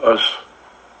 Us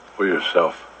or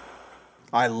yourself?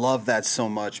 I love that so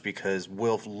much because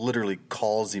Wilf literally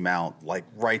calls him out like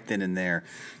right then and there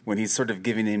when he's sort of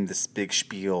giving him this big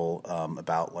spiel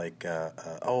about like,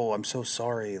 oh, I'm so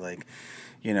sorry. Like,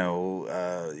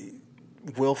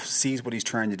 Wilf sees what he's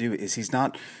trying to do is he's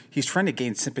trying to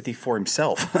gain sympathy for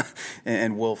himself.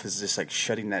 and Wilf is just like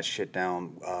shutting that shit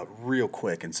down real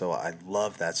quick. And so I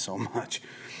love that so much.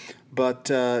 But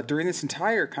during this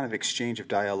entire kind of exchange of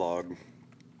dialogue,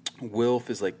 Wilf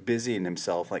is like busying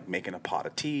himself, like making a pot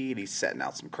of tea, and he's setting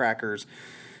out some crackers.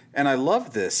 And I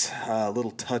love this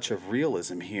little touch of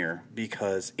realism here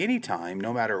because anytime,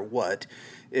 no matter what,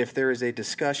 if there is a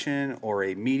discussion or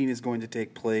a meeting is going to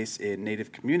take place in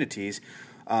Native communities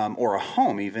or a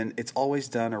home even, it's always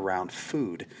done around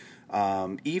food.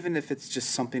 Even if it's just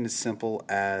something as simple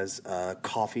as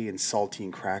coffee and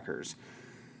saltine crackers.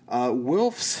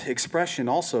 Wilf's expression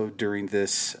also during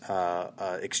this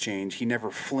exchange, he never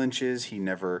flinches. He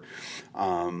never,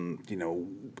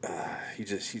 he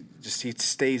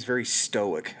stays very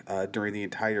stoic during the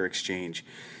entire exchange.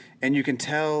 And you can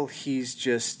tell he's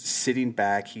just sitting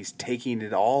back. He's taking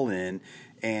it all in,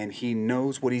 and he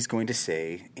knows what he's going to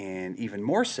say. And even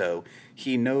more so,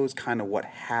 he knows kind of what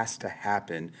has to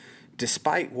happen,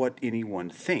 despite what anyone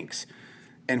thinks.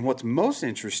 And what's most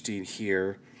interesting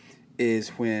here is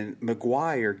when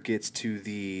McGuire gets to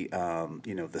the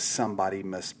the somebody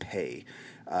must pay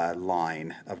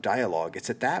line of dialogue.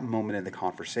 It's at that moment in the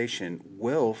conversation,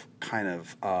 Wilf kind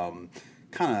of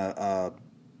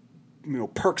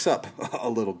perks up a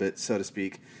little bit, so to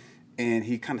speak, and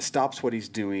he kind of stops what he's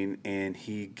doing and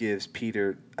he gives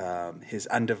Peter his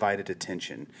undivided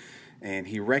attention. And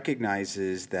he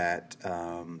recognizes that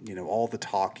all the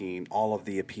talking, all of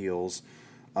the appeals,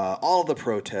 all of the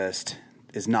protest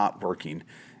is not working,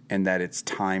 and that it's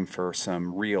time for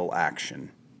some real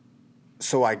action.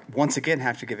 So I once again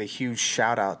have to give a huge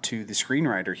shout out to the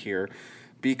screenwriter here,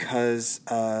 because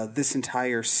this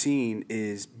entire scene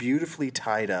is beautifully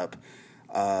tied up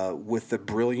with the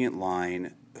brilliant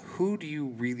line, "Who do you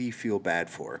really feel bad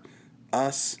for,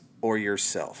 us or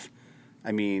yourself?"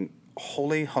 I mean,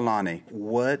 holy halane,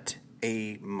 what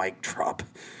a mic drop.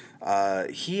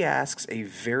 He asks a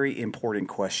very important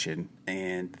question,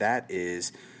 and that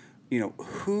is,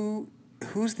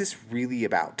 who's this really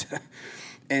about?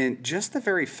 And just the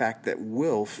very fact that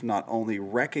Wilf not only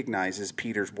recognizes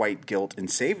Peter's white guilt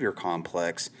and savior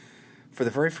complex, for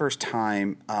the very first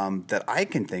time that I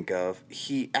can think of,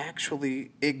 he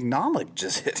actually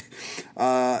acknowledges it.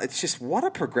 It's just what a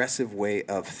progressive way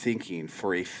of thinking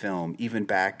for a film, even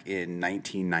back in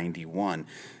 1991.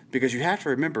 Because you have to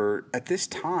remember, at this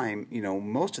time,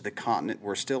 most of the continent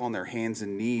were still on their hands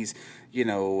and knees,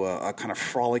 kind of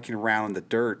frolicking around in the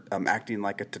dirt, acting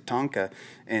like a Tatanka,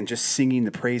 and just singing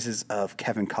the praises of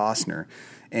Kevin Costner.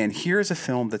 And here's a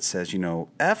film that says,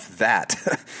 F that.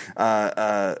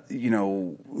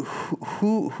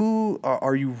 Who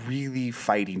are you really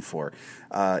fighting for?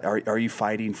 Are you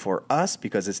fighting for us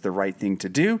because it's the right thing to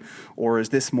do? Or is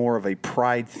this more of a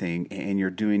pride thing and you're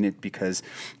doing it because,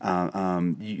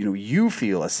 you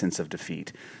feel a sense of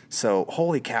defeat? So,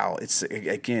 holy cow, it's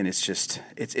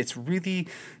really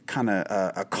kind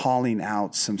of calling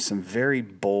out some very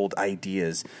bold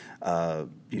ideas,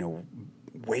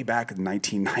 way back in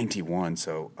 1991.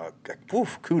 So,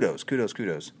 kudos.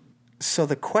 So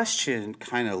the question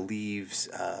kind of leaves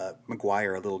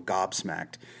McGuire a little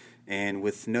gobsmacked. And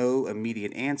with no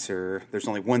immediate answer, there's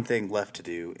only one thing left to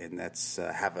do, and that's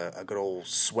have a good old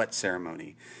sweat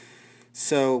ceremony.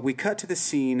 So we cut to the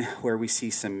scene where we see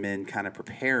some men kind of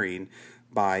preparing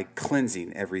by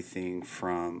cleansing everything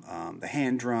from the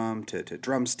hand drum to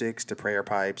drumsticks to prayer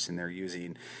pipes, and they're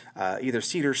using either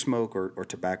cedar smoke or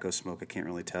tobacco smoke. I can't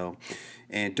really tell.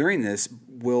 And during this,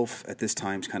 Wilf at this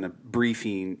time is kind of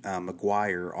briefing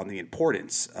McGuire on the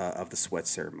importance of the sweat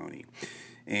ceremony.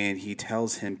 And he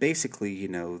tells him basically,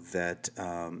 that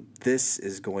this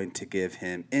is going to give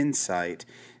him insight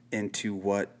into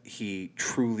what he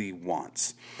truly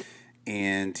wants.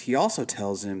 And he also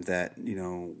tells him that,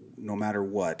 no matter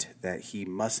what, that he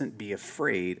mustn't be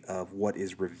afraid of what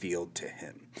is revealed to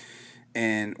him.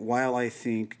 And while I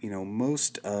think,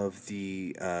 most of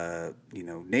the,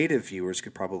 native viewers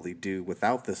could probably do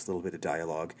without this little bit of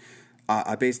dialogue,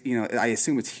 I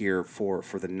assume it's here for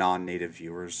the non-native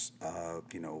viewers,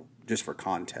 just for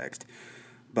context.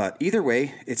 But either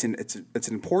way, it's an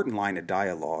important line of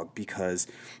dialogue because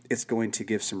it's going to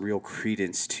give some real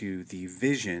credence to the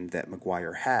vision that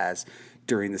McGuire has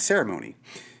during the ceremony.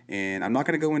 And I'm not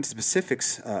going to go into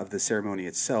specifics of the ceremony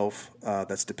itself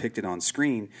that's depicted on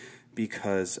screen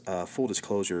because, full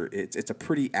disclosure, it's a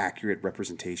pretty accurate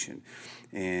representation.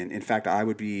 And in fact, I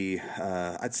would be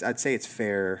I'd say it's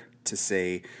fair to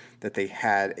say that they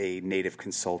had a native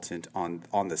consultant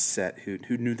on the set who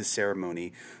knew the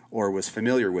ceremony or was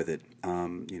familiar with it,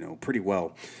 pretty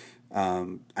well.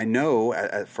 I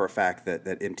know for a fact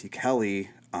that M.T. Kelly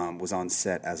was on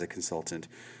set as a consultant,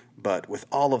 but with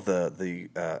all of the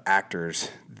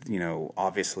actors,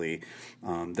 obviously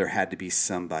there had to be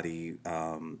somebody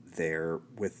there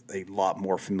with a lot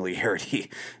more familiarity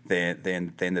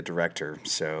than the director.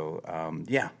 So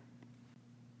yeah.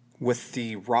 With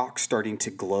the rock starting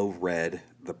to glow red,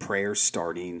 the prayers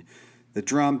starting, the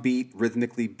drum beat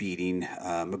rhythmically beating,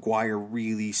 McGuire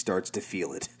really starts to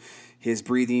feel it. His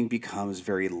breathing becomes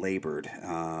very labored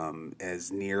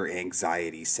as near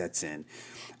anxiety sets in.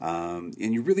 And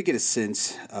you really get a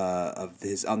sense of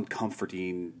his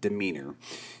uncomforting demeanor.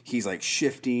 He's like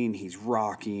shifting, he's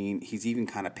rocking, he's even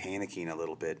kind of panicking a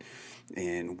little bit.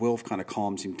 And Wilf kind of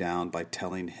calms him down by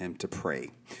telling him to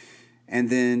pray. And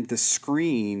then the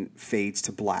screen fades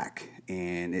to black,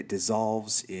 and it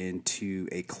dissolves into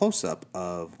a close-up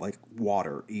of like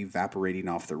water evaporating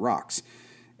off the rocks.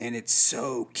 And it's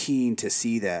so keen to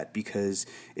see that because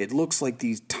it looks like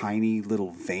these tiny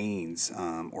little veins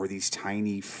or these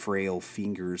tiny frail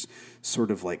fingers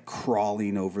sort of like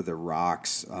crawling over the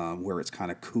rocks where it's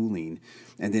kind of cooling,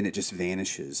 and then it just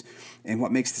vanishes. And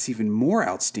what makes this even more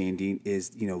outstanding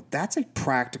is, that's a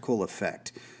practical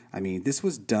effect. I mean, this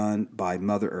was done by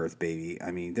Mother Earth, baby. I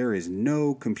mean, there is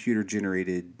no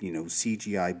computer-generated,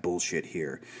 CGI bullshit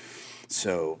here.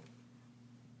 So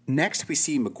next, we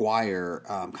see McGuire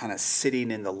kind of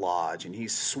sitting in the lodge, and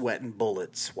he's sweating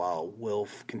bullets while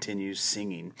Wilf continues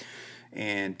singing.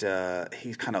 And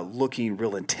he's kind of looking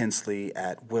real intensely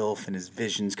at Wilf, and his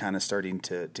vision's kind of starting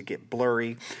to get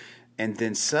blurry. And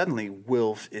then suddenly,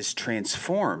 Wilf is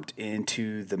transformed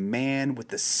into the man with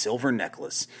the silver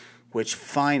necklace, which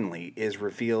finally is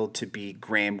revealed to be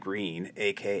Graham Greene,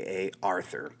 a.k.a.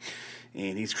 Arthur.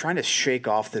 And he's trying to shake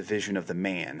off the vision of the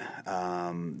man.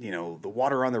 The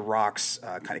water on the rocks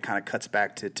kind of cuts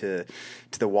back to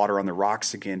the water on the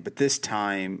rocks again. But this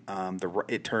time,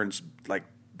 it turns like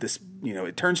this.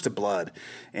 It turns to blood,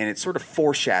 and it's sort of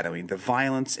foreshadowing the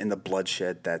violence and the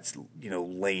bloodshed that's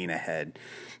laying ahead.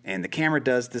 And the camera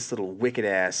does this little wicked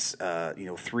ass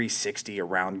 360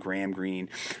 around Graham Greene,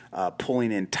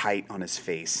 pulling in tight on his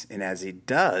face. And as he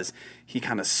does, he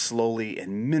kind of slowly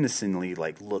and menacingly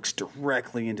looks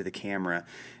directly into the camera,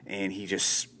 and he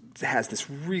just has this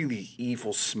really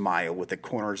evil smile with the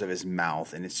corners of his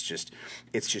mouth, and it's just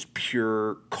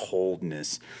pure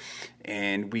coldness.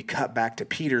 And we cut back to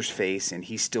Peter's face, and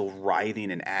he's still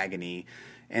writhing in agony.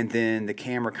 And then the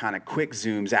camera kind of quick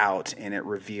zooms out, and it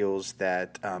reveals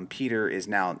that Peter is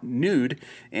now nude,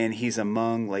 and he's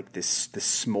among this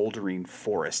smoldering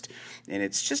forest. And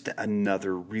it's just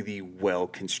another really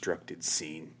well-constructed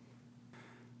scene.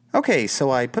 Okay,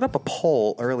 so I put up a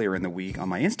poll earlier in the week on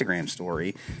my Instagram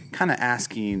story, kind of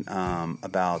asking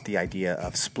about the idea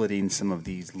of splitting some of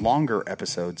these longer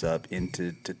episodes up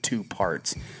into two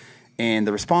parts. And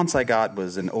the response I got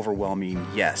was an overwhelming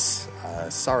yes.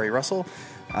 Sorry, Russell.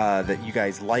 That you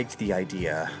guys liked the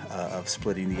idea of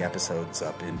splitting the episodes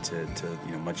up into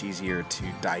much easier to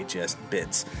digest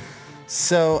bits.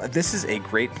 So this is a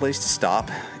great place to stop,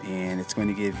 and it's going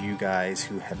to give you guys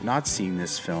who have not seen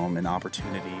this film an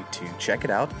opportunity to check it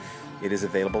out. It is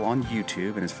available on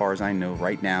YouTube, and as far as I know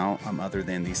right now, other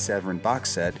than the Severin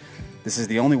box set, this is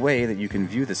the only way that you can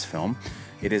view this film.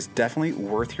 It is definitely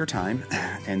worth your time,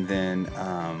 and then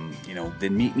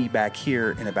then meet me back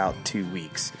here in about 2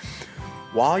 weeks.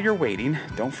 While you're waiting,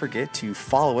 don't forget to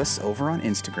follow us over on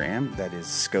Instagram. That is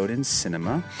Skoden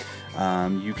Cinema.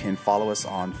 You can follow us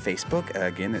on Facebook,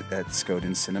 again, at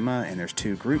Skoden Cinema, and there's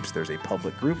two groups. There's a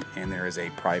public group, and there is a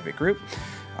private group.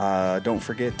 Don't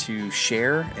forget to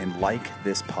share and like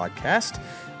this podcast.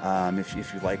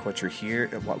 If you like what you hear,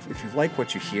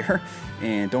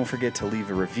 and don't forget to leave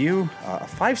a review, a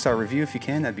 5-star review if you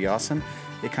can. That'd be awesome.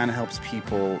 It kind of helps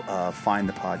people find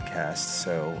the podcast.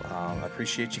 So I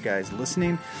appreciate you guys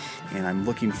listening, and I'm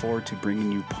looking forward to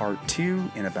bringing you part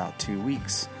 2 in about 2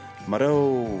 weeks.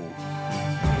 Maro!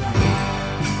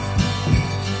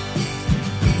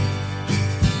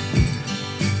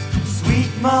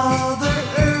 Sweet Mother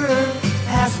Earth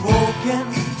has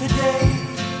woken today.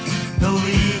 The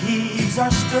leaves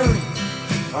are stirring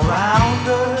around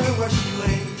her where she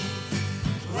lays.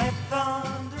 Let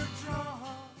thunder